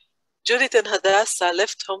 Judith and Hadassah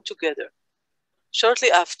left home together.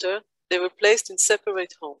 Shortly after, they were placed in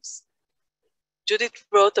separate homes. Judith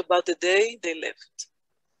wrote about the day they left.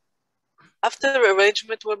 After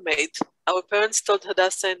arrangements were made, our parents told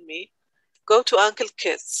Hadassah and me, "Go to Uncle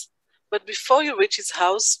Kes, but before you reach his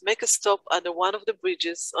house, make a stop under one of the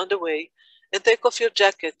bridges on the way and take off your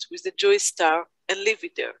jacket with the Jewish star and leave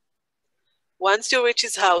it there. Once you reach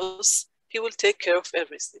his house, he will take care of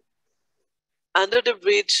everything." Under the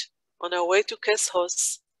bridge, on our way to Kes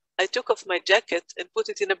house, I took off my jacket and put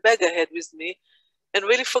it in a bag I had with me and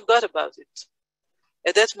really forgot about it.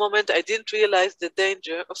 At that moment, I didn't realize the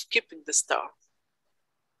danger of keeping the star.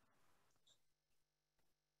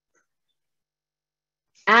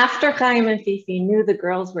 After Chaim and Fifi knew the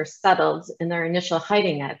girls were settled in their initial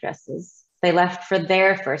hiding addresses, they left for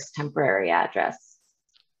their first temporary address.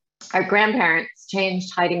 Our grandparents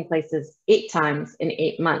changed hiding places 8 times in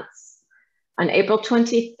 8 months. On April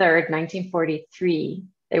 23rd, 1943,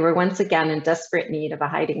 they were once again in desperate need of a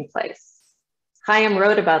hiding place. Chaim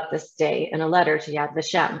wrote about this day in a letter to Yad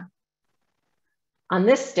Vashem. On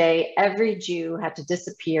this day, every Jew had to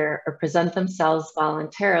disappear or present themselves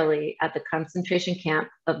voluntarily at the concentration camp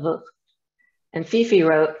of Vught. And Fifi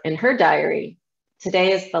wrote in her diary,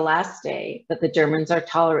 "Today is the last day that the Germans are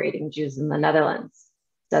tolerating Jews in the Netherlands.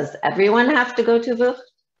 Does everyone have to go to Vught?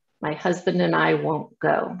 My husband and I won't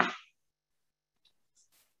go."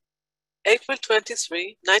 April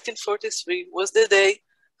 23, 1943 was the day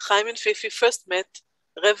Chaim and Fifi first met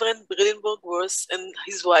Reverend Brillenburg-Worth and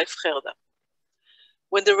his wife Gerda.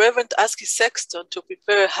 When the Reverend asked his sexton to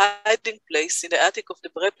prepare a hiding place in the attic of the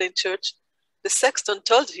Breplain church, the sexton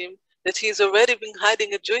told him that he has already been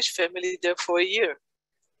hiding a Jewish family there for a year.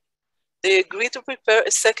 They agreed to prepare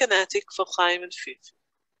a second attic for Chaim and Fifi.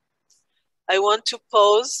 I want to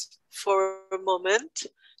pause for a moment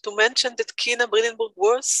to mention that Kina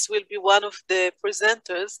Brillenburg-Worth will be one of the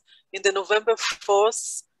presenters in the November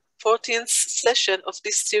 14th session of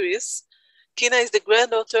this series, Kina is the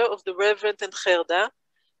granddaughter of the Reverend and Gerda.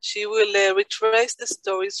 She will retrace the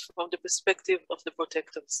stories from the perspective of the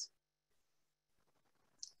protectors.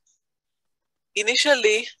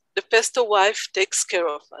 Initially, the pastor wife takes care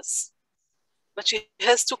of us, but she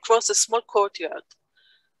has to cross a small courtyard.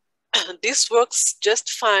 This works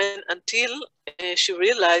just fine until she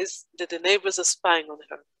realizes that the neighbors are spying on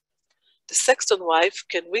her. The sexton wife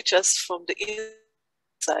can reach us from the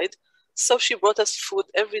inside, so she brought us food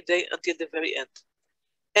every day until the very end.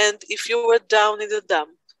 And if you were down in the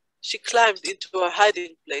dump, she climbed into our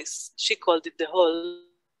hiding place, she called it the hole,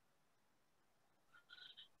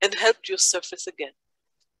 and helped you surface again.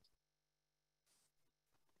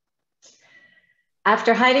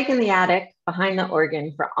 After hiding in the attic behind the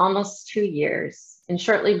organ for almost 2 years, and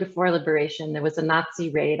shortly before liberation, there was a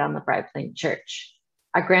Nazi raid on the Breitling Church.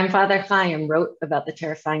 Our grandfather Chaim wrote about the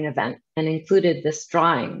terrifying event and included this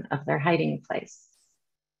drawing of their hiding place.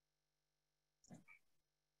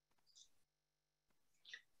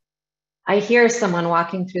 I hear someone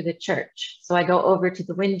walking through the church, so I go over to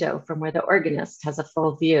the window from where the organist has a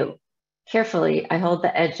full view. Carefully, I hold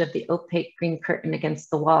the edge of the opaque green curtain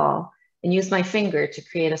against the wall and use my finger to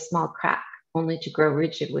create a small crack, only to grow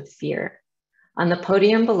rigid with fear. On the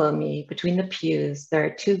podium below me, between the pews, there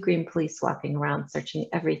are 2 green police walking around searching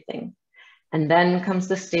everything. And then comes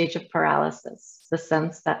the stage of paralysis, the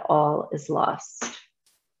sense that all is lost.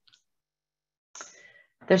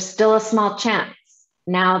 There's still a small chance.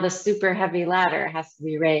 Now the super heavy ladder has to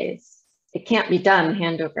be raised. It can't be done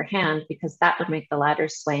hand over hand because that would make the ladder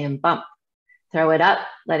sway and bump. Throw it up,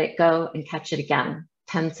 let it go, and catch it again,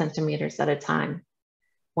 10 centimeters at a time.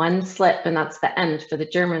 One slip and that's the end, for the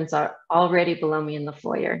Germans are already below me in the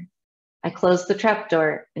foyer. I close the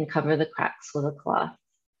trapdoor and cover the cracks with a cloth.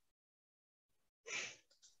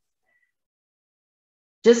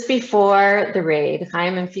 Just before the raid,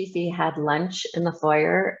 Chaim and Fifi had lunch in the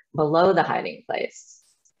foyer below the hiding place.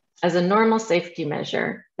 As a normal safety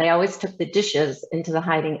measure, they always took the dishes into the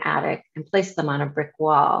hiding attic and placed them on a brick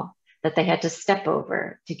wall that they had to step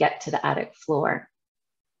over to get to the attic floor.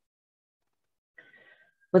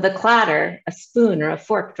 With a clatter, a spoon or a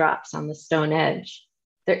fork drops on the stone edge.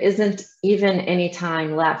 There isn't even any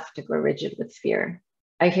time left to grow rigid with fear.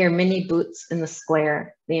 I hear many boots in the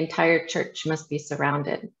square. The entire church must be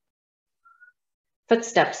surrounded.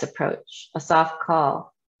 Footsteps approach, a soft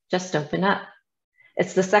call. Just open up.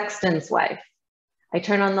 It's the sexton's wife. I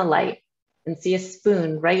turn on the light and see a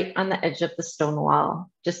spoon right on the edge of the stone wall,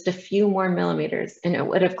 just a few more millimeters, and it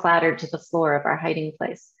would have clattered to the floor of our hiding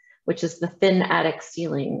place, which is the thin attic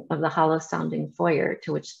ceiling of the hollow-sounding foyer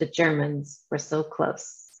to which the Germans were so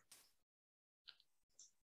close.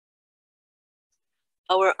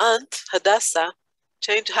 Our aunt, Hadassah,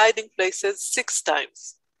 changed hiding places 6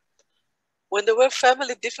 times. When there were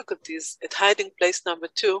family difficulties at hiding place number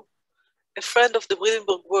 2, a friend of the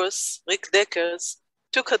Brandenburg Wars, Rick Deckers,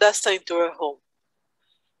 took Hadassah into her home.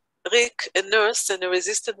 Rick, a nurse and a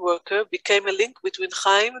resistant worker, became a link between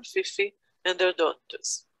Chaim and Fifi and their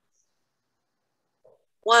daughters.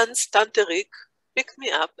 Once, Tante Rick picked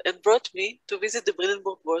me up and brought me to visit the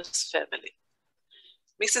Brandenburg Wars family.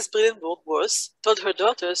 Mrs. Brandenburg Wars told her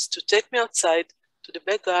daughters to take me outside to the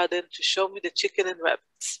back garden to show me the chicken and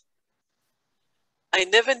rabbits. I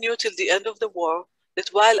never knew till the end of the war that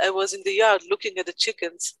while I was in the yard looking at the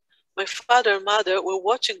chickens, my father and mother were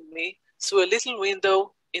watching me through a little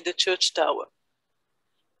window in the church tower.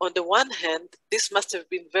 On the one hand, this must have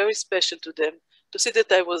been very special to them to see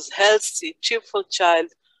that I was a healthy, cheerful child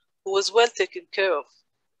who was well taken care of.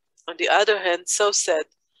 On the other hand, so sad,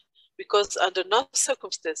 because under no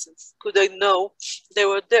circumstances could I know they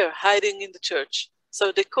were there hiding in the church,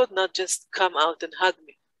 so they could not just come out and hug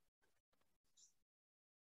me.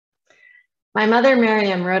 My mother,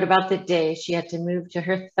 Miriam, wrote about the day she had to move to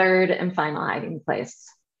her 3rd and final hiding place.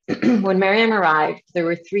 When Miriam arrived, there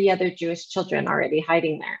were 3 other Jewish children already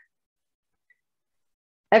hiding there.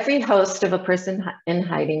 Every host of a person in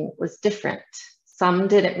hiding was different. Some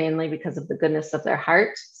did it mainly because of the goodness of their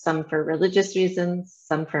heart, some for religious reasons,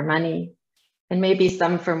 some for money, and maybe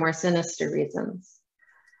some for more sinister reasons.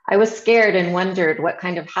 I was scared and wondered what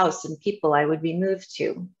kind of house and people I would be moved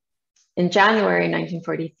to. In January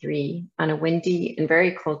 1943, on a windy and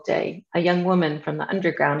very cold day, a young woman from the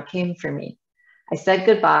underground came for me. I said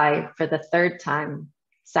goodbye for the 3rd time,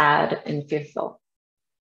 sad and fearful.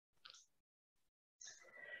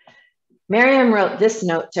 Miriam wrote this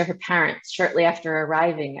note to her parents shortly after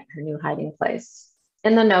arriving at her new hiding place.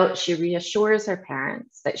 In the note, she reassures her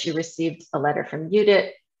parents that she received a letter from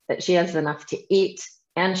Judith, that she has enough to eat,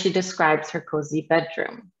 and she describes her cozy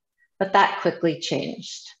bedroom. But that quickly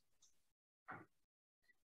changed.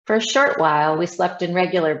 For a short while, we slept in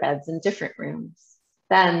regular beds in different rooms.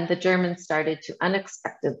 Then the Germans started to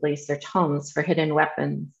unexpectedly search homes for hidden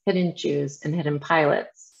weapons, hidden Jews, and hidden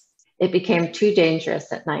pilots. It became too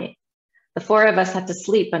dangerous at night. The four of us had to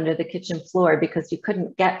sleep under the kitchen floor because you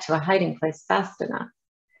couldn't get to a hiding place fast enough.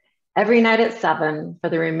 Every night at 7, for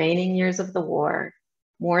the remaining years of the war,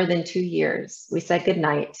 more than 2 years, we said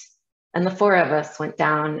goodnight, and the four of us went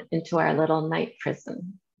down into our little night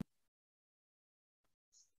prison.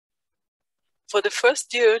 For the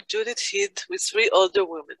first year, Judith hid with 3 older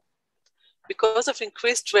women. Because of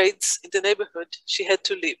increased raids in the neighborhood, she had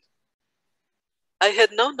to leave. I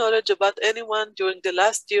had no knowledge about anyone during the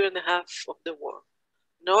last year and a half of the war.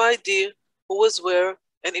 No idea who was where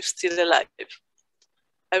and if still alive.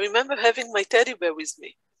 I remember having my teddy bear with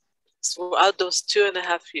me throughout those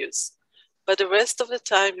 2.5 years, but the rest of the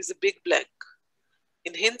time is a big blank.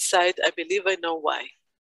 In hindsight, I believe I know why.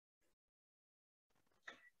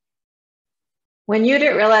 When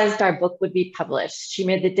Judith realized our book would be published, she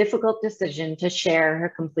made the difficult decision to share her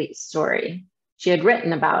complete story. She had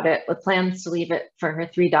written about it with plans to leave it for her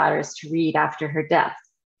 3 daughters to read after her death.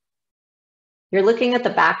 You're looking at the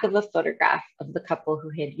back of a photograph of the couple who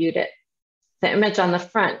hid Judith. The image on the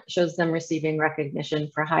front shows them receiving recognition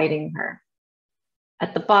for hiding her.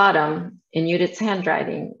 At the bottom, in Judith's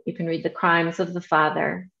handwriting, you can read the crimes of the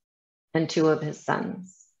father and 2 of his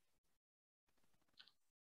sons.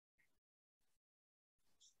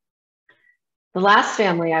 The last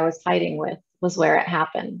family I was hiding with was where it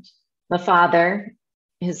happened. The father,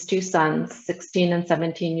 his 2 sons, 16 and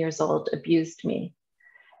 17 years old, abused me.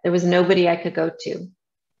 There was nobody I could go to.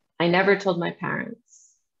 I never told my parents.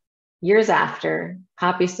 Years after,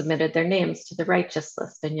 copies submitted their names to the righteous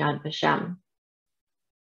list in Yad Vashem.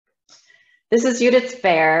 This is Judith's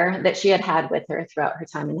bear that she had had with her throughout her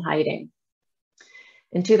time in hiding.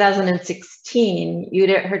 In 2016,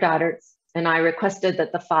 Judith, her daughters, and I requested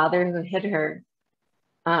that the father who hid her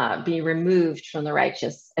be removed from the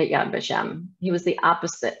righteous at Yad Vashem. He was the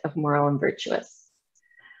opposite of moral and virtuous.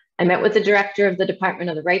 I met with the director of the Department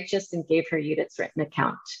of the Righteous and gave her Judith's written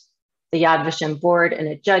account. The Yad Vashem board and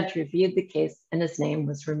a judge reviewed the case and his name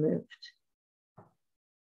was removed.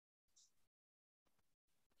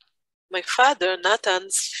 My father,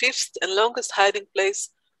 Nathan's 5th and longest hiding place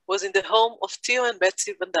was in the home of Theo and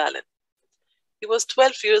Betsy Van Dalen. He was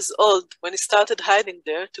 12 years old when he started hiding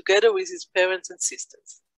there together with his parents and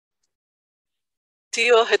sisters.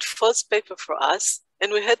 Theo had false paper for us,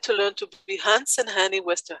 and we had to learn to be Hans and Hanny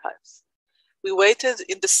Westerhuis. We waited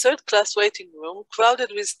in the 3rd-class waiting room, crowded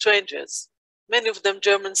with strangers, many of them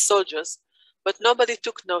German soldiers, but nobody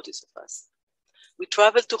took notice of us. We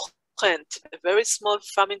traveled to Ghent, a very small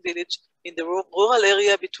farming village in the rural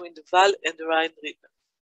area between the Waal and the Rhine River.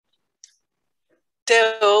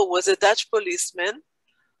 Theo was a Dutch policeman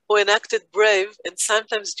who enacted brave and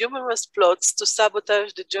sometimes humorous plots to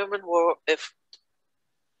sabotage the German war effort.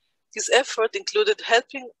 His effort included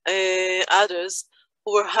helping others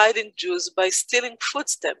who were hiding Jews by stealing food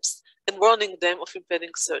stamps and warning them of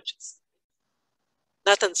impending searches.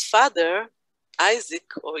 Nathan's father,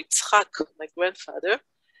 Isaac, or Yitzhak, my grandfather,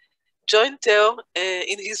 joined Theo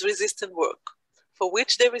in his resistance work, for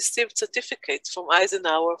which they received certificates from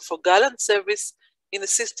Eisenhower for gallant service in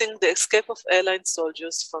assisting the escape of Allied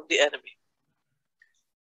soldiers from the enemy.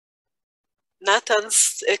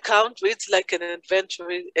 Nathan's account reads like an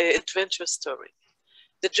adventure story.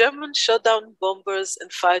 The Germans shot down bombers and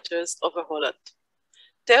fighters over Holland.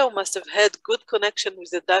 Theo must have had good connection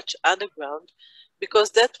with the Dutch underground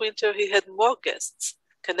because that winter he had more guests,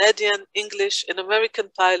 Canadian, English, and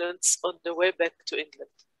American pilots on their way back to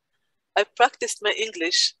England. I practiced my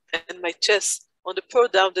English and my chess on the poor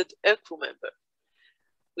downed aircrew member.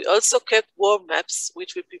 We also kept war maps,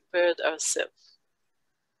 which we prepared ourselves.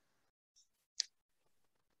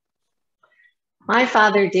 My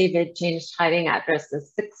father, David, changed hiding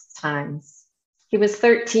addresses 6 times. He was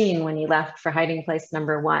 13 when he left for hiding place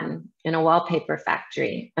number 1 in a wallpaper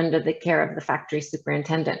factory under the care of the factory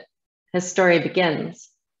superintendent. His story begins.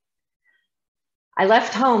 I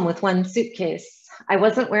left home with 1 suitcase. I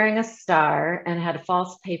wasn't wearing a star and had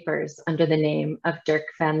false papers under the name of Dirk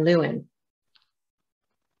van Leeuwen.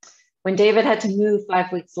 When David had to move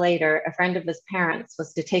 5 weeks later, a friend of his parents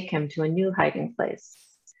was to take him to a new hiding place.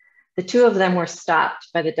 The 2 of them were stopped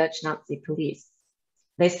by the Dutch Nazi police.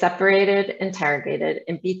 They separated, interrogated,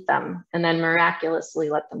 and beat them, and then miraculously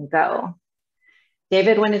let them go.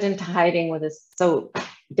 David then went into hiding with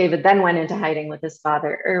his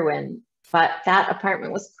father, Erwin, but that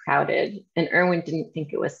apartment was crowded, and Erwin didn't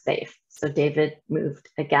think it was safe, so David moved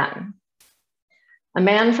again. A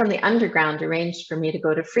man from the underground arranged for me to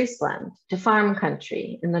go to Friesland, to farm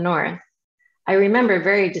country in the north. I remember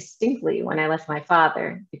very distinctly when I left my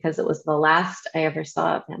father because it was the last I ever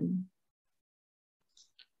saw of him.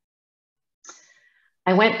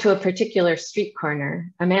 I went to a particular street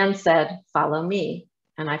corner. A man said, "Follow me,"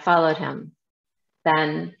 and I followed him.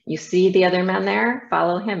 Then, "You see the other man there?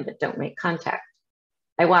 Follow him, but don't make contact."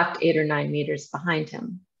 I walked 8 or 9 meters behind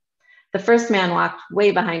him. The first man walked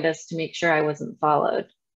way behind us to make sure I wasn't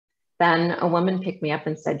followed. Then a woman picked me up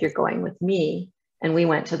and said, "You're going with me," and we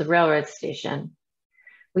went to the railroad station.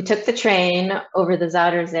 We took the train over the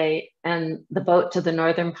Zuiderzee and the boat to the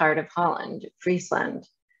northern part of Holland, Friesland.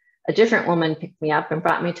 A different woman picked me up and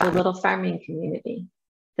brought me to a little farming community.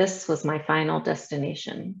 This was my final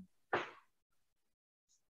destination.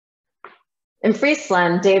 In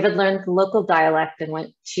Friesland, David learned the local dialect and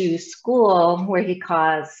went to school where he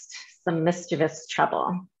caused some mischievous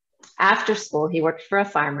trouble. After school, he worked for a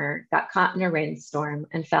farmer, got caught in a rainstorm,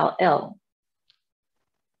 and fell ill.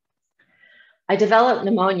 I developed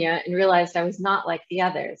pneumonia and realized I was not like the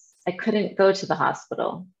others. I couldn't go to the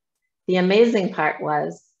hospital. The amazing part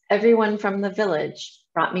was everyone from the village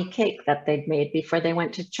brought me cake that they'd made before they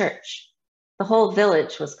went to church. The whole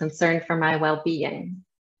village was concerned for my well-being,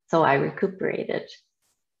 so I recuperated.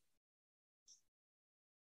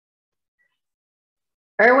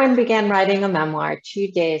 Erwin began writing a memoir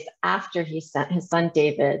 2 days after he sent his son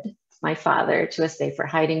David, my father, to a safer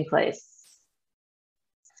hiding place.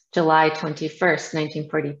 July 21st,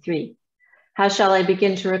 1943. How shall I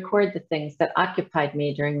begin to record the things that occupied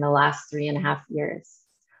me during the last 3.5 years?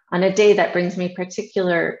 On a day that brings me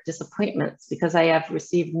particular disappointments because I have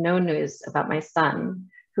received no news about my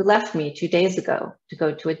son, who left me 2 days ago to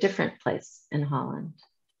go to a different place in Holland.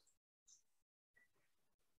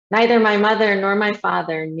 Neither my mother nor my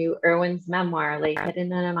father knew Erwin's memoir lay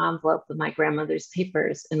hidden in an envelope with my grandmother's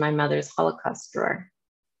papers in my mother's Holocaust drawer.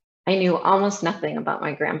 I knew almost nothing about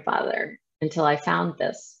my grandfather until I found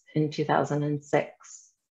this in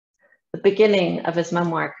 2006. The beginning of his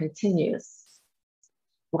memoir continues.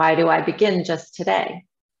 Why do I begin just today?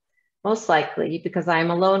 Most likely because I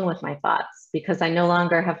am alone with my thoughts, because I no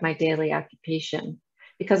longer have my daily occupation,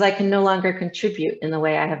 because I can no longer contribute in the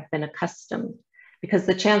way I have been accustomed, because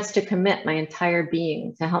the chance to commit my entire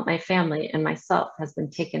being to help my family and myself has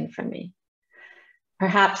been taken from me.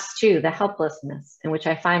 Perhaps, too, the helplessness in which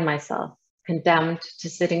I find myself, condemned to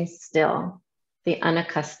sitting still, the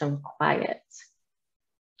unaccustomed quiet.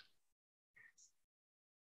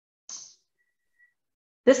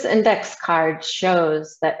 This index card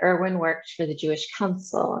shows that Erwin worked for the Jewish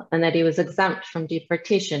Council and that he was exempt from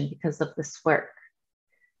deportation because of this work.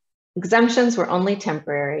 Exemptions were only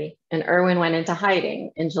temporary, and Erwin went into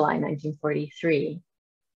hiding in July 1943.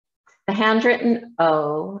 The handwritten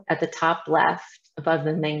O at the top left above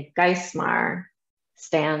the name Geismar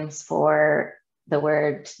stands for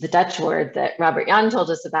the Dutch word that Robert Jan told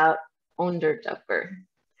us about, onderduiker,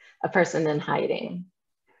 a person in hiding.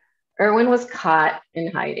 Erwin was caught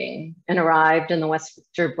in hiding and arrived in the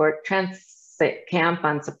Westerbork transit camp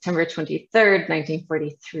on September 23rd,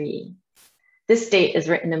 1943. This date is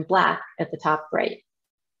written in black at the top right.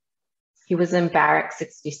 He was in Barrack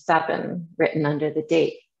 67, written under the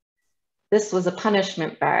date. This was a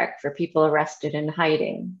punishment barrack for people arrested in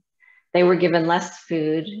hiding. They were given less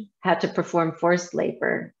food, had to perform forced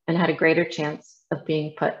labor, and had a greater chance of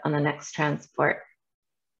being put on the next transport.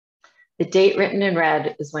 The date written in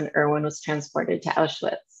red is when Erwin was transported to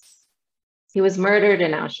Auschwitz. He was murdered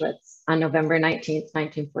in Auschwitz on November 19th,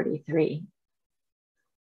 1943.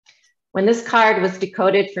 When this card was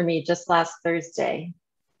decoded for me just last Thursday,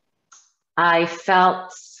 I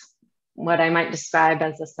felt what I might describe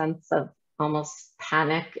as a sense of almost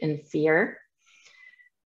panic and fear.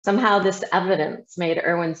 Somehow this evidence made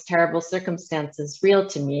Erwin's terrible circumstances real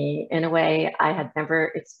to me in a way I had never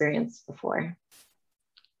experienced before.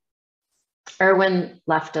 Erwin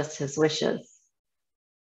left us his wishes.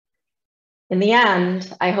 In the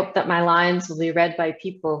end, I hope that my lines will be read by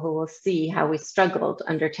people who will see how we struggled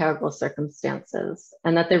under terrible circumstances,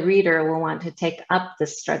 and that the reader will want to take up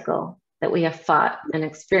this struggle that we have fought and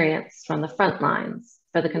experienced from the front lines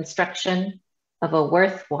for the construction of a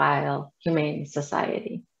worthwhile, humane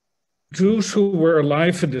society. Jews who were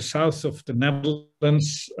alive in the south of the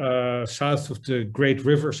Netherlands, south of the great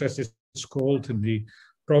rivers, as it's called, in the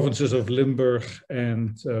provinces of Limburg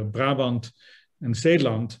and Brabant and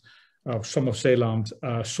Zeeland, some of Zeeland,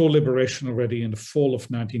 saw liberation already in the fall of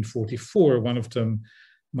 1944. One of them,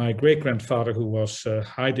 my great-grandfather, who was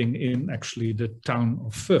hiding in actually the town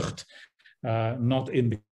of Vught, not in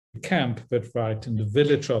the camp, but right in the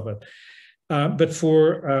village of it. But for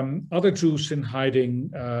other Jews in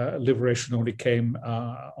hiding, liberation only came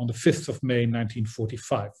on the 5th of May,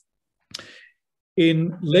 1945.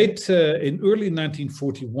 In early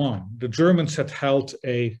 1941, the Germans had held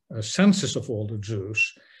a census of all the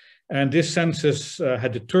Jews. And this census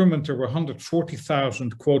had determined there were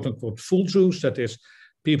 140,000 quote unquote full Jews, that is,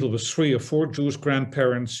 people with 3 or 4 Jewish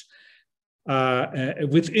grandparents,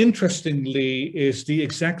 which interestingly is the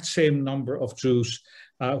exact same number of Jews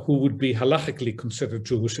who would be halachically considered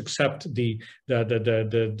Jewish, except the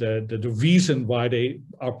reason why they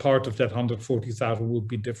are part of that 140,000 would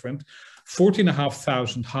be different.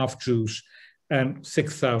 14,500 half Jews and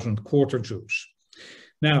 6,000 quarter Jews.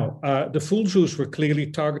 Now, the full Jews were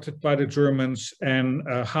clearly targeted by the Germans, and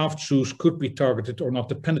half Jews could be targeted or not,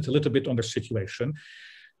 depended a little bit on their situation.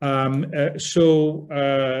 From a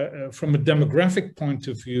demographic point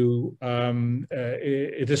of view,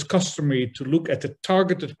 it is customary to look at the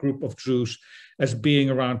targeted group of Jews as being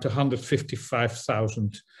around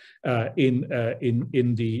 155,000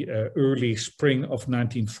 in the early spring of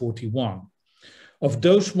 1941. Of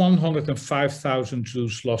those, 105,000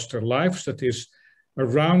 Jews lost their lives. That is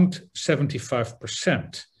around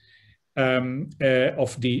 75%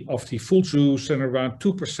 of the full Jews and around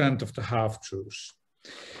 2% of the half Jews.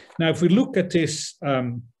 Now, if we look at this,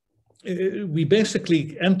 we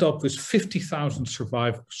basically end up with 50,000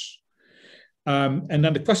 survivors. And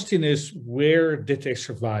then the question is, where did they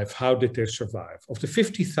survive? How did they survive? Of the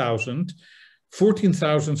 50,000,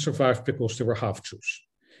 14,000 survived because they were half Jews.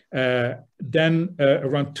 Then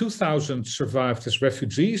around 2,000 survived as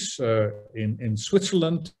refugees in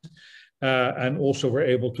Switzerland, and also were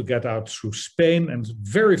able to get out through Spain, and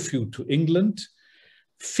very few to England.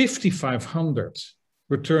 5,500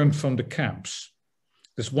 returned from the camps.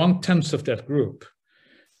 There's 1/10 of that group.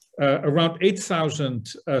 Around 8,000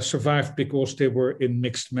 survived because they were in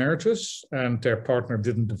mixed marriages and their partner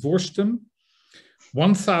didn't divorce them.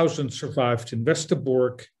 1,000 survived in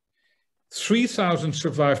Westerbork. 3,000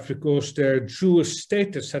 survived because their Jewish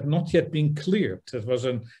status had not yet been cleared. There was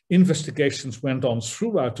investigations went on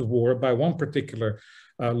throughout the war by one particular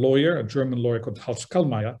lawyer, a German lawyer called Hans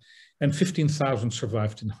Kallmeier, and 15,000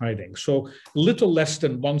 survived in hiding. So a little less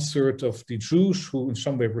than 1/3 of the Jews who in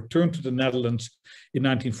some way returned to the Netherlands in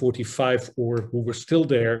 1945 or who were still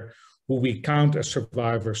there, who we count as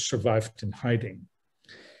survivors, survived in hiding.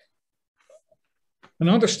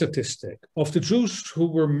 Another statistic, of the Jews who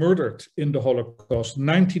were murdered in the Holocaust,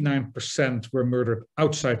 99% were murdered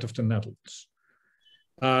outside of the Netherlands.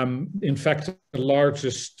 In fact, the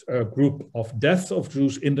largest group of deaths of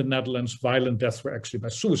Jews in the Netherlands, violent deaths, were actually by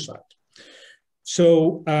suicide.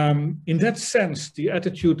 So in that sense, the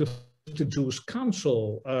attitude of the Jewish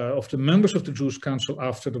Council, of the members of the Jewish Council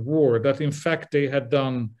after the war, that in fact they had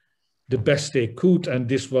done the best they could, and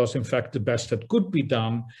this was in fact the best that could be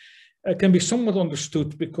done, can be somewhat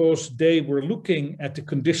understood because they were looking at the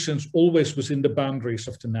conditions always within the boundaries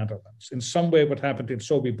of the Netherlands. In some way, what happened in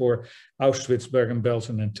Sobibor, Auschwitz,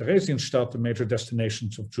 Bergen-Belsen, and Theresienstadt, the major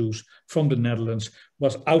destinations of Jews from the Netherlands,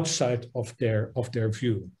 was outside of their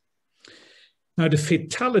view. Now, the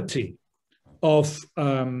fatality of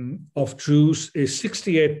Jews is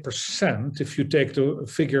 68% if you take the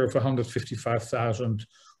figure of 155,000,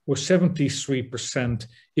 or 73%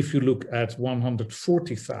 if you look at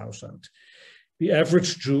 140,000. The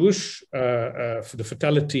average Jewish for the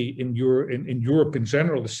fatality in Europe in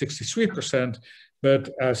general is 63%, but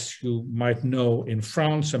as you might know, in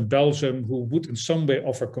France and Belgium, who would in some way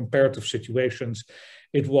offer comparative situations,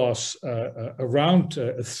 it was around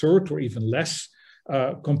 1/3 or even less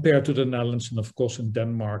compared to the Netherlands. And of course, in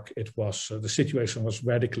Denmark, it was the situation was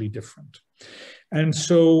radically different. And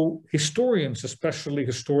so historians, especially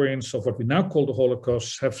historians of what we now call the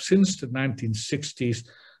Holocaust, have since the 1960s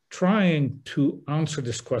trying to answer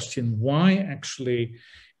this question: why actually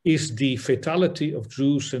is the fatality of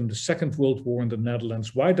Jews in the Second World War in the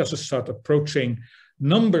Netherlands, why does it start approaching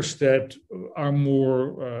numbers that are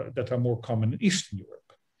more common in Eastern Europe?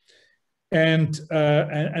 And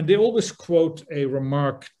they always quote a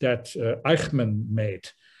remark that Eichmann made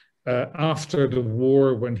after the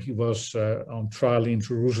war when he was on trial in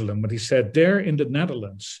Jerusalem, when he said, there in the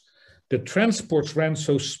Netherlands, the transports ran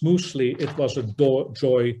so smoothly, it was a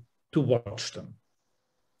joy to watch them.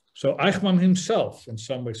 So Eichmann himself, in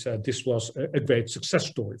some way, said this was a great success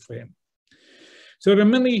story for him. So there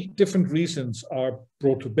are many different reasons are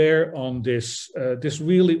brought to bear on this, this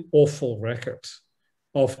really awful record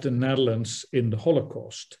of the Netherlands in the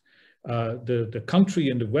Holocaust. The country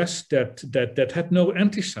in the West that had no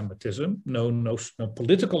anti-Semitism, no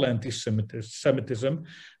political anti-Semitism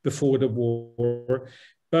before the war,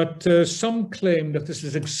 But some claim that this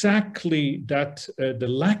is exactly that the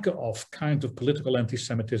lack of kind of political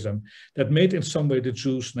anti-Semitism that made in some way the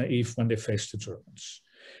Jews naive when they faced the Germans.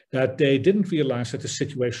 That they didn't realize that the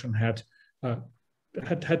situation had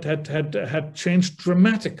changed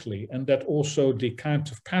dramatically, and that also the kind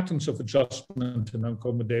of patterns of adjustment and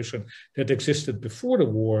accommodation that existed before the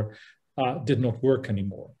war did not work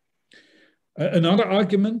anymore. Another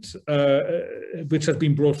argument which has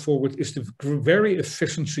been brought forward is the very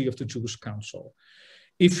efficiency of the Jewish Council.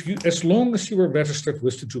 As long as you were registered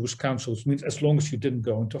with the Jewish Council, it means as long as you didn't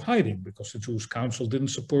go into hiding, because the Jewish Council didn't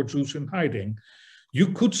support Jews in hiding, you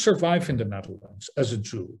could survive in the Netherlands as a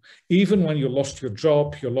Jew. Even when you lost your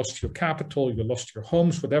job, you lost your capital, you lost your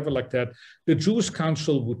homes, whatever like that, the Jewish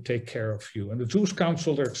Council would take care of you. And the Jewish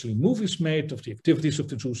Council, there are actually movies made of the activities of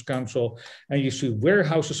the Jewish Council, and you see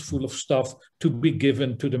warehouses full of stuff to be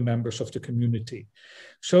given to the members of the community.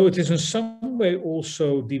 So it is in some way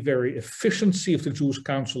also the very efficiency of the Jewish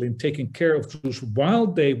Council in taking care of Jews while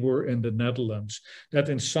they were in the Netherlands that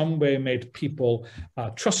in some way made people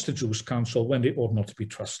trust the Jewish Council when they ought not to be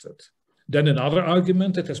trusted. Then another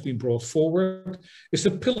argument that has been brought forward is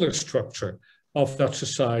the pillar structure of Dutch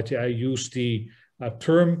society. I use the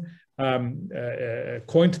term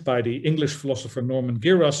coined by the English philosopher Norman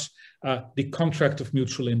Giras, the contract of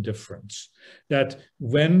mutual indifference. That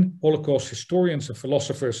when Holocaust historians and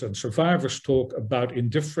philosophers and survivors talk about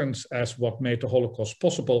indifference as what made the Holocaust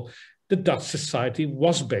possible, the Dutch society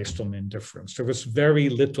was based on indifference. There was very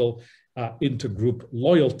little intergroup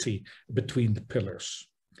loyalty between the pillars.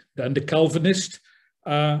 Then the Calvinist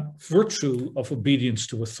virtue of obedience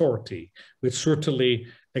to authority, which certainly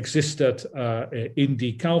existed in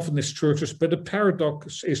the Calvinist churches, but the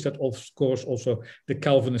paradox is that, of course, also the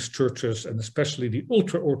Calvinist churches, and especially the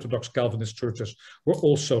ultra-Orthodox Calvinist churches, were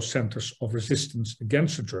also centers of resistance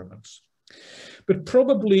against the Germans. But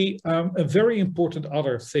probably a very important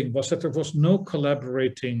other thing was that there was no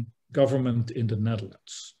collaborating government in the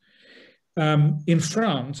Netherlands. In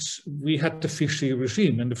France, we had the Vichy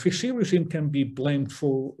regime, and the Vichy regime can be blamed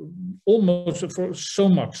for for so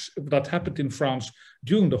much that happened in France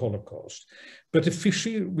during the Holocaust. But the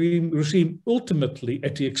Vichy regime ultimately,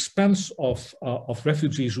 at the expense of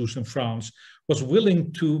refugee Jews in France, was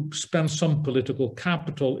willing to spend some political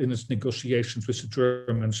capital in its negotiations with the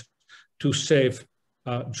Germans to save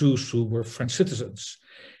Jews who were French citizens.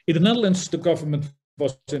 In the Netherlands, the government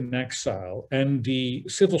was in exile, and the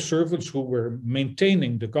civil servants who were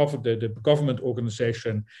maintaining the government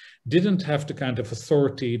organization didn't have the kind of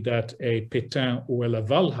authority that a Pétain or a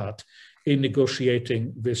Laval had in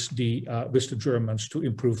negotiating with the Germans to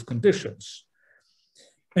improve conditions.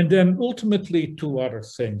 And then ultimately two other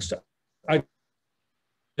things. I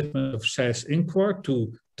of Seyss-Inquart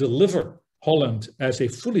to deliver Holland as a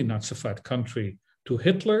fully Nazified country to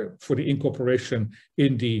Hitler for the incorporation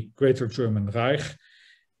in the Greater German Reich,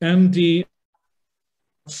 and the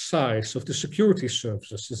size of the security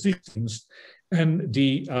services, and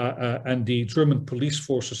the German police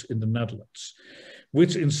forces in the Netherlands,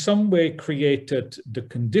 which in some way created the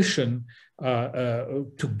condition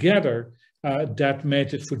together that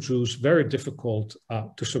made it for Jews very difficult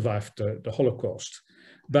to survive the Holocaust.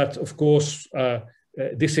 But of course,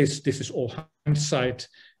 this is all hindsight,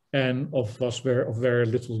 and of very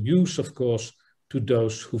little use, of course, to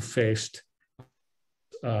those who faced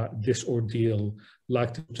this ordeal,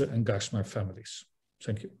 like the Docter and Geismar families.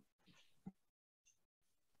 Thank you.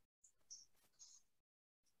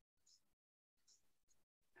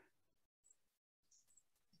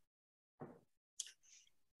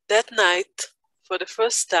 That night, for the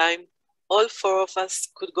first time, all four of us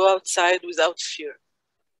could go outside without fear.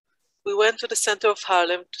 We went to the center of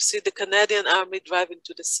Haarlem to see the Canadian Army drive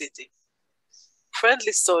into the city.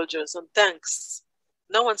 Friendly soldiers on tanks,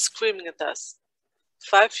 no one screaming at us.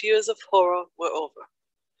 5 years of horror were over.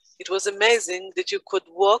 It was amazing that you could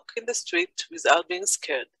walk in the street without being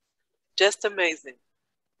scared. Just amazing.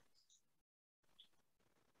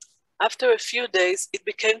 After a few days, it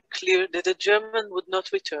became clear that the German would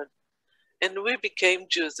not return, and we became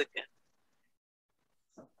Jews again.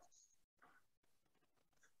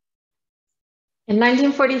 In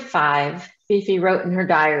 1945, Fifi wrote in her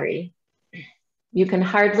diary, "You can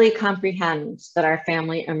hardly comprehend that our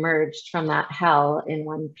family emerged from that hell in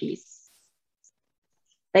one piece."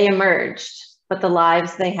 They emerged, but the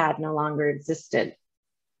lives they had no longer existed.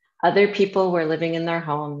 Other people were living in their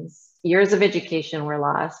homes. Years of education were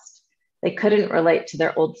lost. They couldn't relate to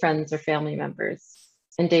their old friends or family members,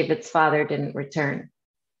 and David's father didn't return.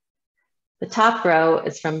 The top row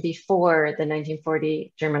is from before the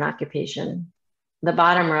 1940 German occupation. The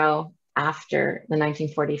bottom row after the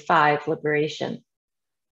 1945 liberation.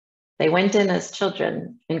 They went in as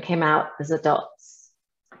children and came out as adults.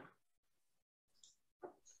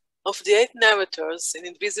 Of the 8 narrators in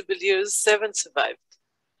Invisible Years, 7 survived.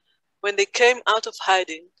 When they came out of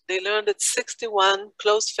hiding, they learned that 61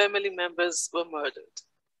 close family members were murdered.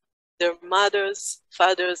 Their mothers,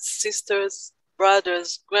 fathers, sisters,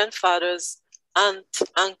 brothers, grandfathers, aunts,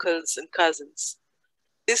 uncles, and cousins.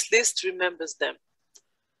 This list remembers them.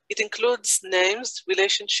 It includes names,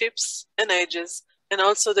 relationships, and ages, and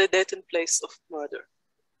also the date and place of murder.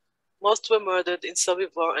 Most were murdered in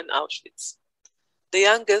Sobibor and Auschwitz. The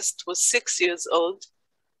youngest was 6 years old,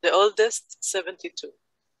 the oldest 72.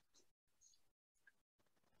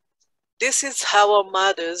 This is how our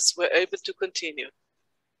mothers were able to continue.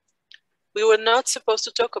 We were not supposed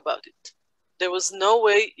to talk about it. There was no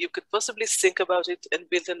way you could possibly think about it and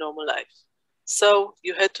build a normal life. So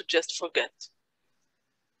you had to just forget.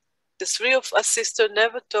 The 3 of us sisters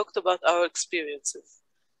never talked about our experiences.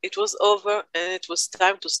 It was over and it was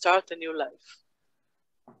time to start a new life.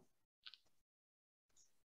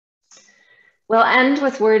 We'll end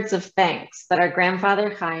with words of thanks that our grandfather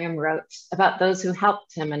Chaim wrote about those who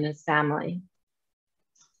helped him and his family.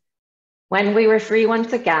 When we were free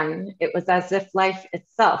once again, it was as if life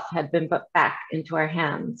itself had been put back into our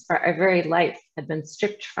hands, for our very life had been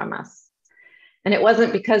stripped from us. And it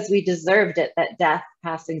wasn't because we deserved it that death,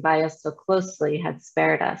 passing by us so closely, had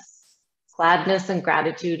spared us. Gladness and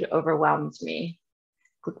gratitude overwhelmed me.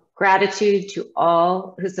 Gratitude to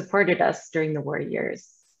all who supported us during the war years,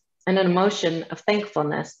 and an emotion of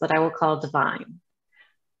thankfulness that I will call divine.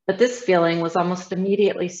 But this feeling was almost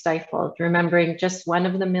immediately stifled, remembering just one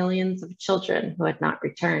of the millions of children who had not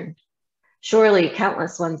returned. Surely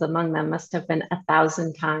countless ones among them must have been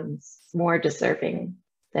 1,000 times more deserving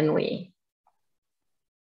than we.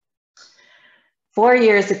 4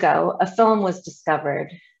 years ago, a film was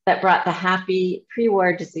discovered that brought the happy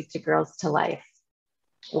pre-war Dizita girls to life.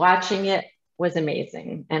 Watching it was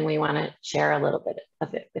amazing, and we want to share a little bit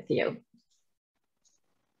of it with you.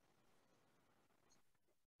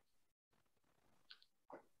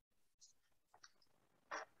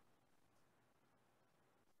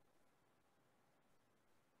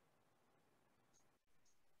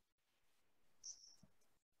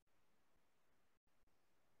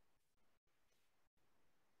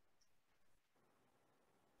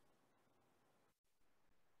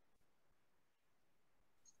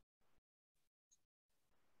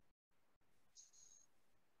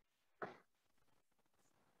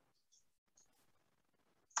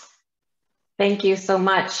 Thank you so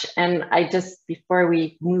much. And I just, before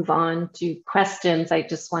we move on to questions, I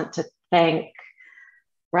just want to thank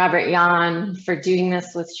Robert Jan for doing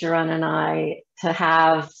this with Sharon and I. To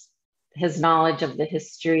have his knowledge of the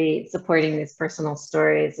history supporting these personal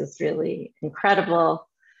stories is really incredible.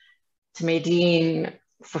 To Medine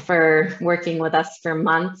for working with us for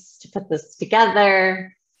months to put this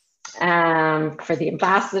together, for the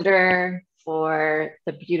ambassador, for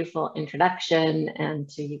the beautiful introduction, and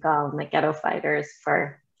to Yigal and the Ghetto Fighters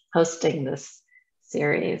for hosting this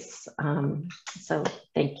series. So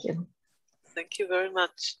thank you. Thank you very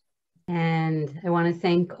much. And I want to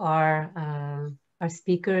thank our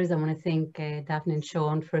speakers. I want to thank Daphne and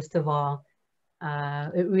Sharon, first of all.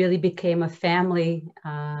 It really became a family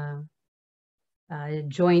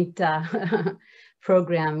joint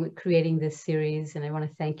program creating this series, and I want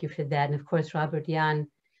to thank you for that. And of course, Robert Jan,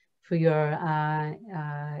 for your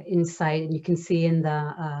insight. And you can see in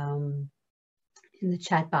the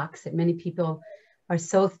chat box that many people are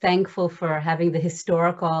so thankful for having the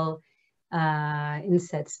historical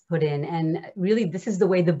insights put in. And really, this is the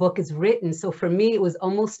way the book is written. So for me, it was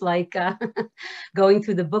almost like going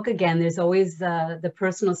through the book again. There's always the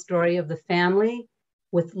personal story of the family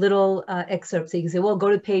with little excerpts. So you can say, well, go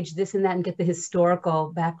to page this and that and get the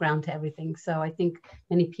historical background to everything. So I think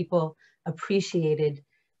many people appreciated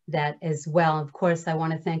that as well. Of course, I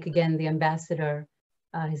want to thank again the ambassador,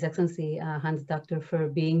 His Excellency Hans Docter, for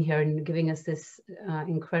being here and giving us this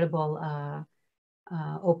incredible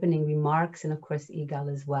opening remarks, and of course,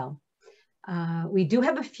 Yigal as well. We do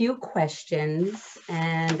have a few questions,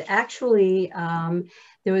 and actually,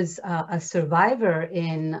 there was a survivor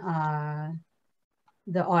in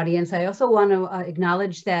the audience. I also want to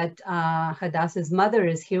acknowledge that Hadassah's mother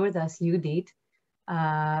is here with us, Judith,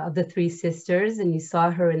 of the 3 sisters, and you saw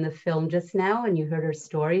her in the film just now and you heard her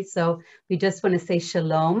story. So we just want to say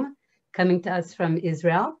shalom, coming to us from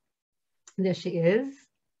Israel. There she is.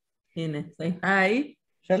 Say hi.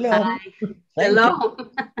 Shalom. Hi.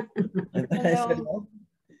 Shalom. Hello.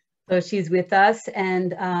 So she's with us,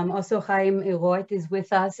 and also Chaim Eroit is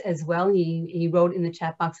with us as well. He wrote in the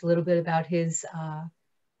chat box a little bit about his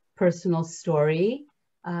personal story.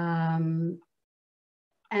 And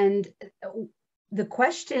the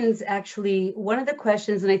questions actually, one of the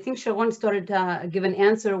questions, and I think Sharon started to give an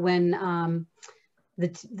answer when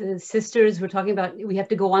the sisters were talking about, we have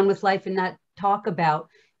to go on with life and not talk about,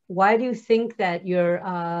 why do you think that your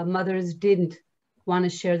mothers didn't want to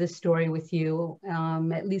share the story with you,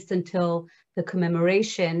 at least until the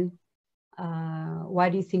commemoration? Why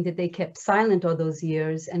do you think that they kept silent all those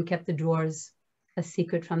years and kept the drawers a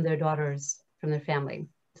secret from their daughters, from their family?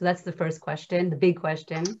 So that's the first question, the big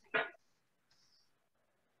question. Do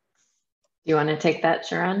you want to take that,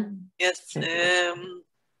 Sharon? Yes.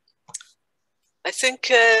 I think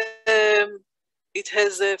it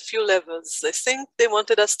has a few levels. I think they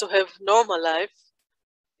wanted us to have normal life.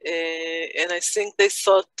 And I think they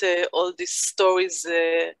thought all these stories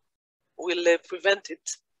will prevent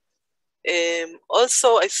it.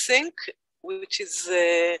 Also, I think, which is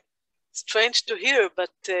strange to hear,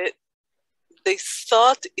 but they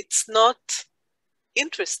thought it's not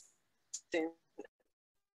interesting.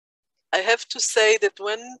 I have to say that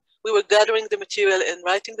when we were gathering the material and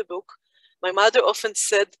writing the book, my mother often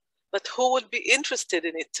said, but who would be interested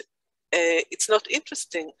in it? It's not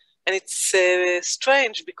interesting. And it's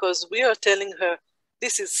strange because we are telling her,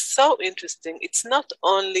 this is so interesting. It's not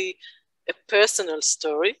only a personal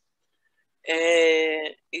story.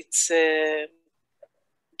 It's a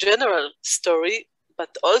general story,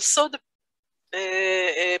 but also the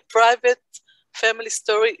private family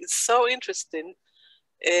story is so interesting.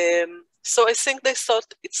 So I think they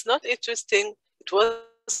thought it's not interesting. It was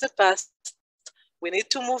the past. We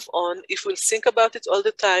need to move on. If we'll think about it all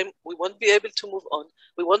the time, we won't be able to move on.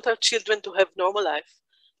 We want our children to have normal life.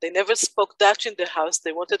 They never spoke Dutch in the house.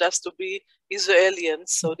 They wanted us to be Israelis,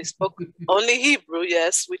 so they spoke only Hebrew,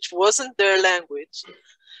 yes, which wasn't their language.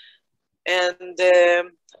 And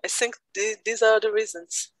I think these are the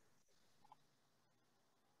reasons.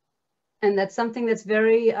 And that's something that's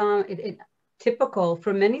very typical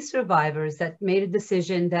for many survivors that made a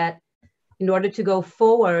decision that in order to go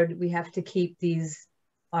forward, we have to keep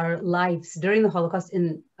our lives during the Holocaust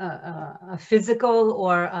in a physical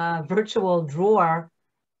or a virtual drawer,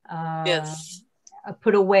 yes,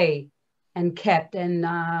 put away and kept. And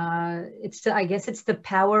I guess it's the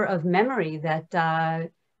power of memory that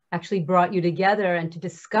actually brought you together and to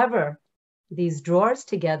discover these drawers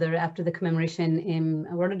together after the commemoration in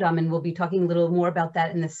Rotterdam. And we'll be talking a little more about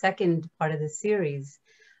that in the second part of the series.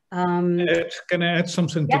 Can I add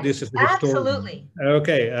something to this as a historian? Absolutely.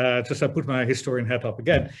 Okay, just I put my historian hat up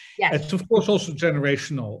again. Yes. It's of course also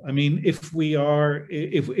generational. I mean, if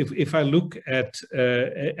I look at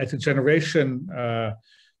the generation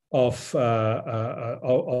of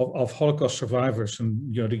Holocaust survivors,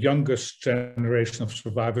 and the youngest generation of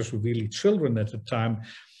survivors were really children at the time.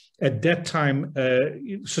 At that time,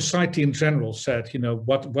 society in general said,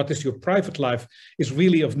 what is your private life is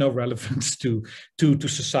really of no relevance to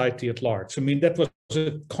society at large. I mean, that was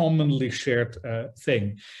a commonly shared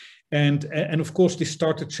thing. And of course, this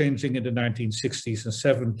started changing in the 1960s and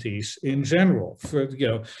 70s in general.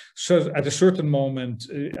 So at a certain moment,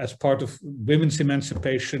 as part of women's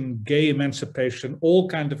emancipation, gay emancipation, all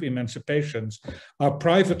kinds of emancipations, our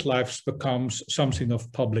private lives becomes something of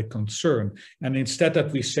public concern. And instead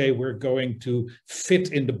that we say we're going to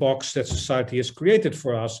fit in the box that society has created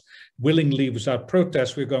for us, willingly without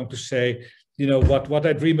protest, we're going to say, what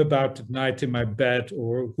I dream about at night in my bed,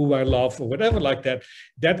 or who I love, or whatever like that,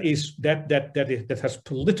 that has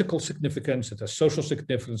political significance, that has social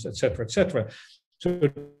significance, etc., etc.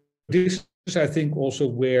 So this is, I think, also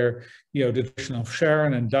where the tradition of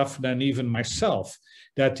Sharon and Daphne and even myself,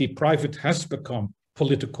 that the private has become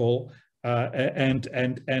political, and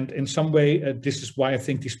in some way, this is why I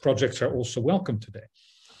think these projects are also welcome today.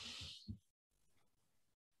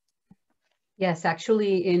 Yes,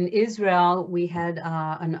 actually, in Israel, we had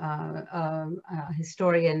a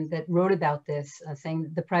historian that wrote about this,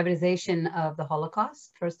 saying the privatization of the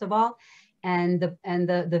Holocaust, first of all, and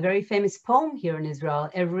the very famous poem here in Israel,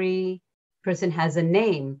 every person has a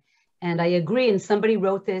name. And I agree, and somebody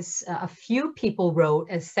wrote this, a few people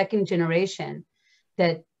wrote as second generation,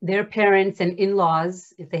 that their parents and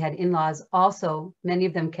in-laws, if they had in-laws also, many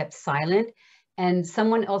of them kept silent. And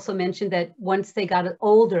someone also mentioned that once they got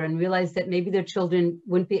older and realized that maybe their children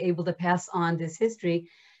wouldn't be able to pass on this history,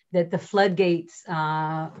 that the floodgates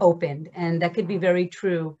opened. And that could be very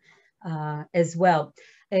true as well.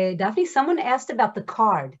 Daphne, someone asked about the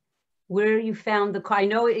card, where you found the card. I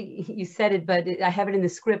know you said it, but I have it in the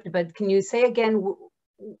script, but can you say again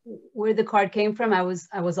where the card came from? I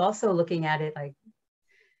was also looking at it like.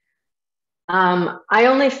 I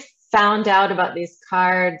only found out about these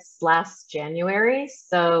cards last January.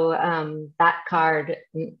 So that card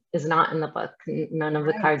is not in the book. None of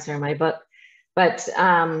the cards are in my book. But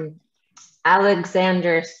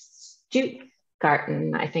Alexander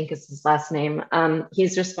Stuttgarten, I think is his last name.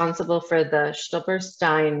 He's responsible for the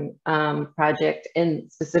Stolperstein project,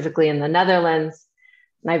 specifically in the Netherlands.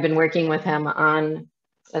 And I've been working with him on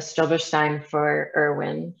a Stolperstein for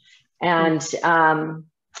Erwin. And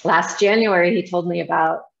last January, he told me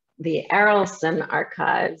about the Arelson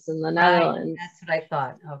archives in the Netherlands. That's what I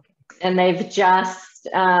thought. Okay. And they've just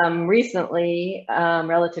recently,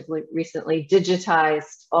 relatively recently,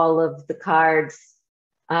 digitized all of the cards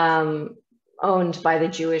owned by the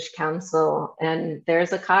Jewish Council. And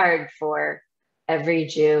there's a card for every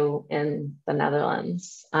Jew in the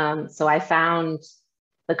Netherlands. So I found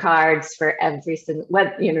the cards for every single,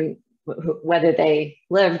 whether they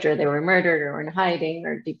lived or they were murdered or in hiding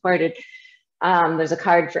or deported. There's a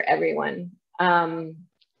card for everyone.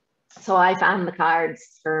 So I found the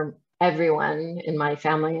cards for everyone in my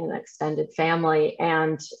family and extended family.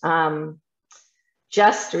 And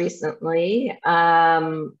just recently,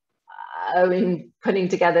 I've been putting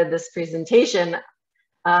together this presentation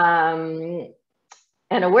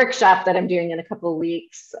and a workshop that I'm doing in a couple of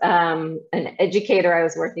weeks. An educator I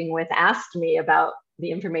was working with asked me about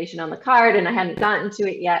the information on the card, and I hadn't gotten to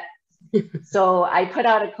it yet. So I put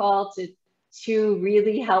out a call to two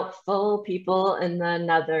really helpful people in the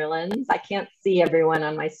Netherlands. I can't see everyone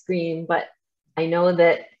on my screen, but I know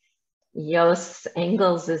that Jos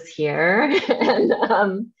Engels is here.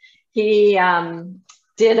 And he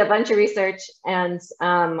did a bunch of research, and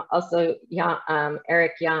also Jan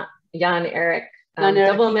Erik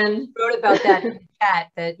Doubleman wrote about that in the chat,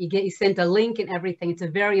 that you sent a link and everything. It's a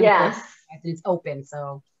very important, and it's open.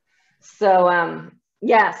 So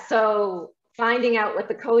finding out what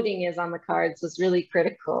the coding is on the cards was really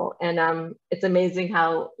critical. And it's amazing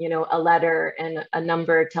how, a letter and a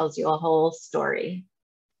number tells you a whole story.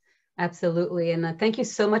 Absolutely. And thank you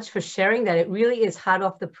so much for sharing that. It really is hot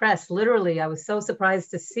off the press. Literally, I was so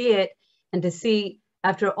surprised to see it, and to see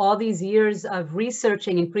after all these years of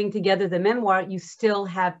researching and putting together the memoir, you still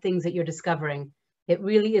have things that you're discovering. It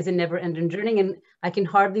really is a never-ending journey. And I can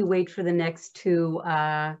hardly wait for the next two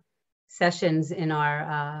sessions in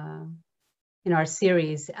our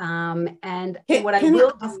series. Can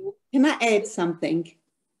I add something?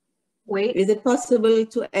 Wait. Is it possible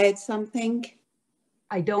to add something?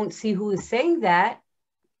 I don't see who is saying that.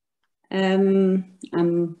 I've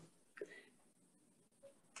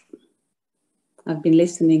been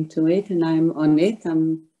listening to it and I'm on it.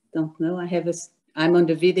 Don't know. I'm on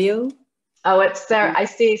the video. Oh, it's Sarah. I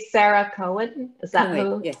see Sarah Cohen. Is that correct?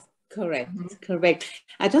 who? Yes, correct. Correct.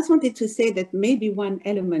 I just wanted to say that maybe one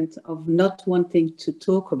element of not wanting to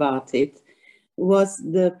talk about it was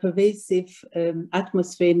the pervasive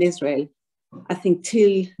atmosphere in Israel. I think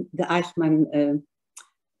till the Eichmann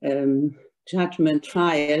judgment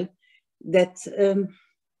trial, that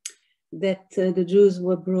the Jews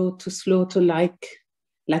were brought to slaughter like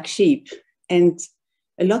sheep, and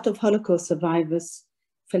a lot of Holocaust survivors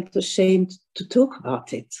felt ashamed to talk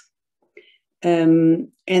about it,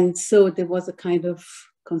 and so there was a kind of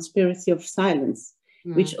conspiracy of silence,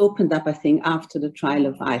 which opened up, I think, after the trial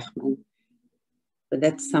of Eichmann. But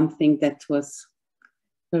that's something that was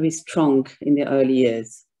very strong in the early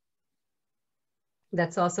years.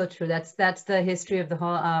 That's also true. That's the history of the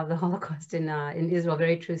Holocaust in Israel.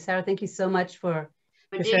 Very true. Sarah, thank you so much for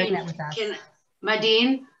sharing that with us.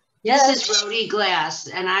 Madine, yes. This is Rodi Glass,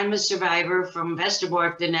 and I'm a survivor from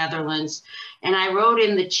Westerbork, the Netherlands. And I wrote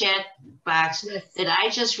in the chat box that I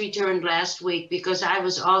just returned last week because I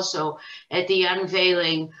was also at the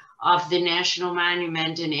unveiling of the National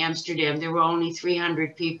Monument in Amsterdam. There were only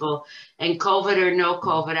 300 people, and COVID or no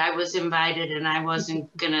COVID, I was invited and I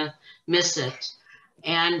wasn't gonna miss it.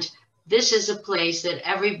 And this is a place that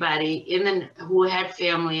everybody who had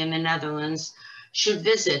family in the Netherlands should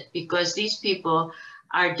visit, because these people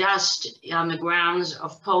are dust on the grounds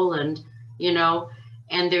of Poland,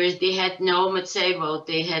 and they had no matzevot,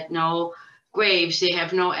 they had no graves, they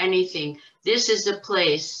have no anything. This is a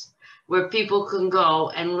place where people can go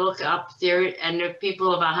and look up there, and there are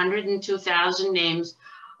people of 102,000 names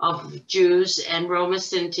of Jews and Roma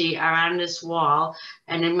Sinti are on this wall.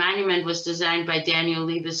 And the monument was designed by Daniel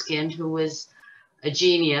Liebeskind, who was a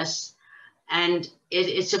genius. And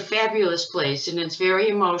it's a fabulous place, and it's very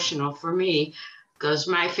emotional for me because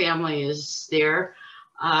my family is there.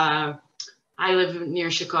 I live near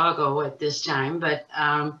Chicago at this time, but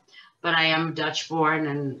I am Dutch born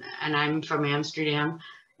and I'm from Amsterdam.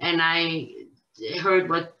 And I heard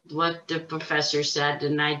what the professor said,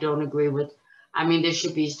 and I don't agree with I mean, there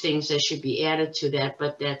should be things that should be added to that,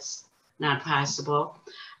 but that's not possible.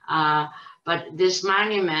 But this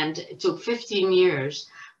monument took 15 years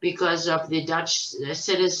because of the Dutch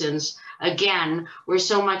citizens, again, were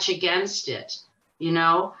so much against it. You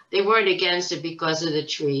know, they weren't against it because of the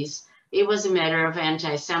trees. It was a matter of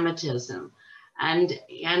anti-Semitism. And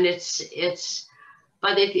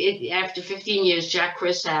but after 15 years, Jacques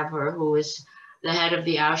Christopher, who was the head of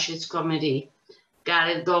the Auschwitz Committee, got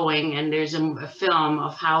it going. And there's a film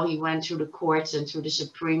of how he went through the courts and through the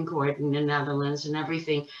Supreme Court in the Netherlands and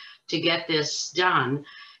everything to get this done.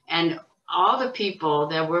 And all the people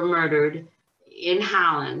that were murdered in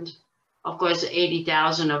Holland, of course,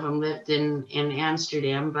 80,000 of them lived in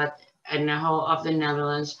Amsterdam, but in the whole of the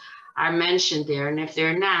Netherlands are mentioned there. And if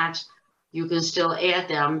they're not, you can still add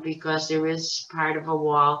them because there is part of a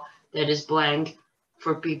wall that is blank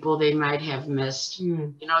for people they might have missed.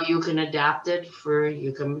 You know, you can adopt it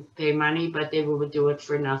you can pay money, but they would do it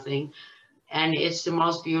for nothing. And it's the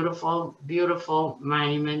most beautiful, beautiful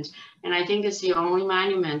monument. And I think it's the only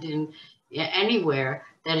monument anywhere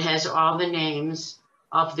that has all the names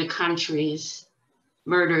of the country's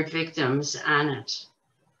murdered victims on it.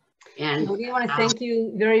 And we want to thank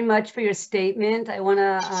you very much for your statement. I want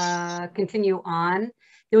to continue on.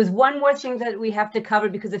 There was one more thing that we have to cover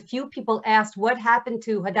because a few people asked what happened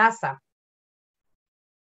to Hadassah.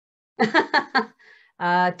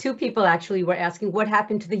 Two people actually were asking what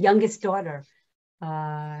happened to the youngest daughter.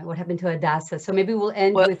 What happened to Hadassah? So maybe we'll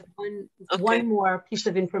end with one more piece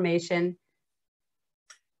of information.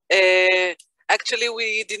 Actually,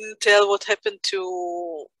 we didn't tell what happened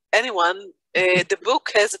to anyone. The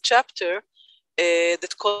book has a chapter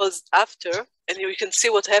that calls After, and you can see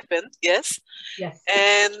what happened, yes? Yes.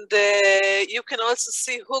 And you can also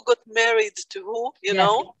see who got married to who, you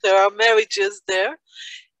know? There are marriages there.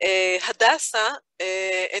 Hadassah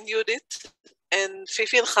and Judith and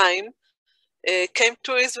Fifi and Chaim came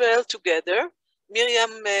to Israel together.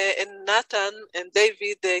 Miriam and Nathan and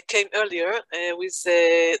David came earlier with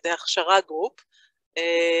the Achshara group.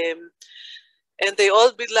 And they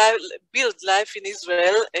all build life in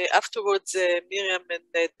Israel. Afterwards, Miriam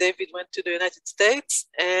and David went to the United States,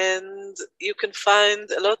 and you can find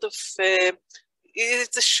a lot of,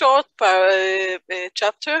 it's a short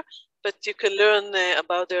chapter, but you can learn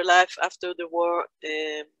about their life after the war.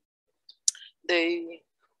 They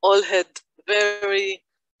all had very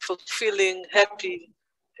fulfilling, happy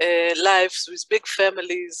lives with big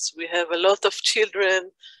families. We have a lot of children,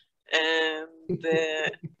 and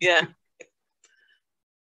yeah.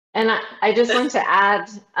 And I just want to add,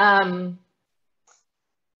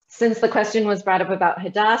 since the question was brought up about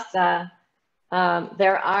Hadassah,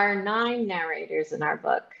 there are 9 narrators in our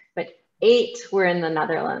book, but 8 were in the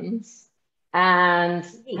Netherlands. And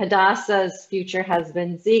Hadassah's future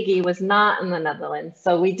husband, Ziggy, was not in the Netherlands.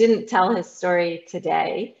 So we didn't tell his story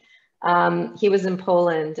today. He was in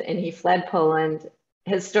Poland and he fled Poland.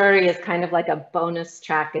 His story is kind of like a bonus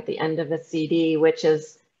track at the end of a CD, which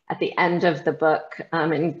is at the end of the book,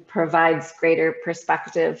 and provides greater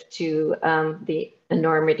perspective to the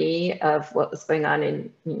enormity of what was going on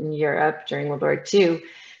in Europe during World War II.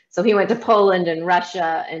 So he went to Poland and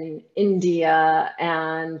Russia and India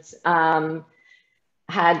and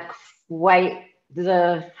had quite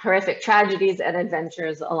the horrific tragedies and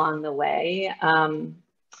adventures along the way.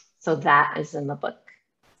 So that is in the book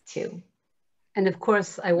too. And of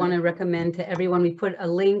course, I want to recommend to everyone, we put a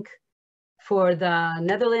link for the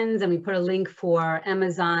Netherlands and we put a link for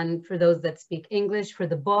Amazon for those that speak English for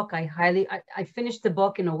the book. I finished the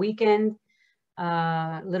book in a weekend.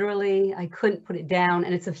 Literally, I couldn't put it down,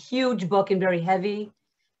 and it's a huge book and very heavy.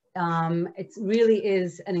 It really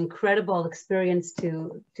is an incredible experience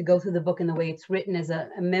to go through the book in the way it's written as a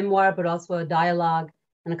memoir, but also a dialogue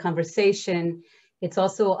and a conversation. It's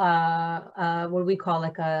also what we call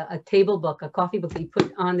like a table book, a coffee book that you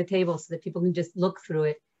put on the table so that people can just look through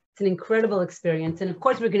it. It's an incredible experience. And of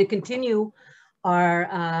course, we're going to continue our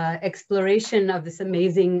exploration of this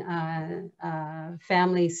amazing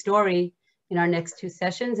family story in our next 2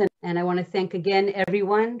 sessions. And I want to thank again,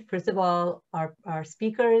 everyone. First of all, our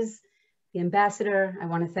speakers, the ambassador. I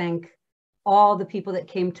want to thank all the people that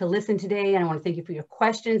came to listen today. And I want to thank you for your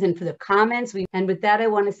questions and for the comments. And with that, I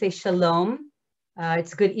want to say shalom.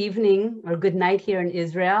 It's good evening or good night here in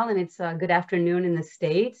Israel. And it's good afternoon in the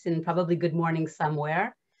States and probably good morning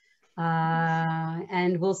somewhere.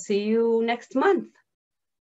 And we'll see you next month.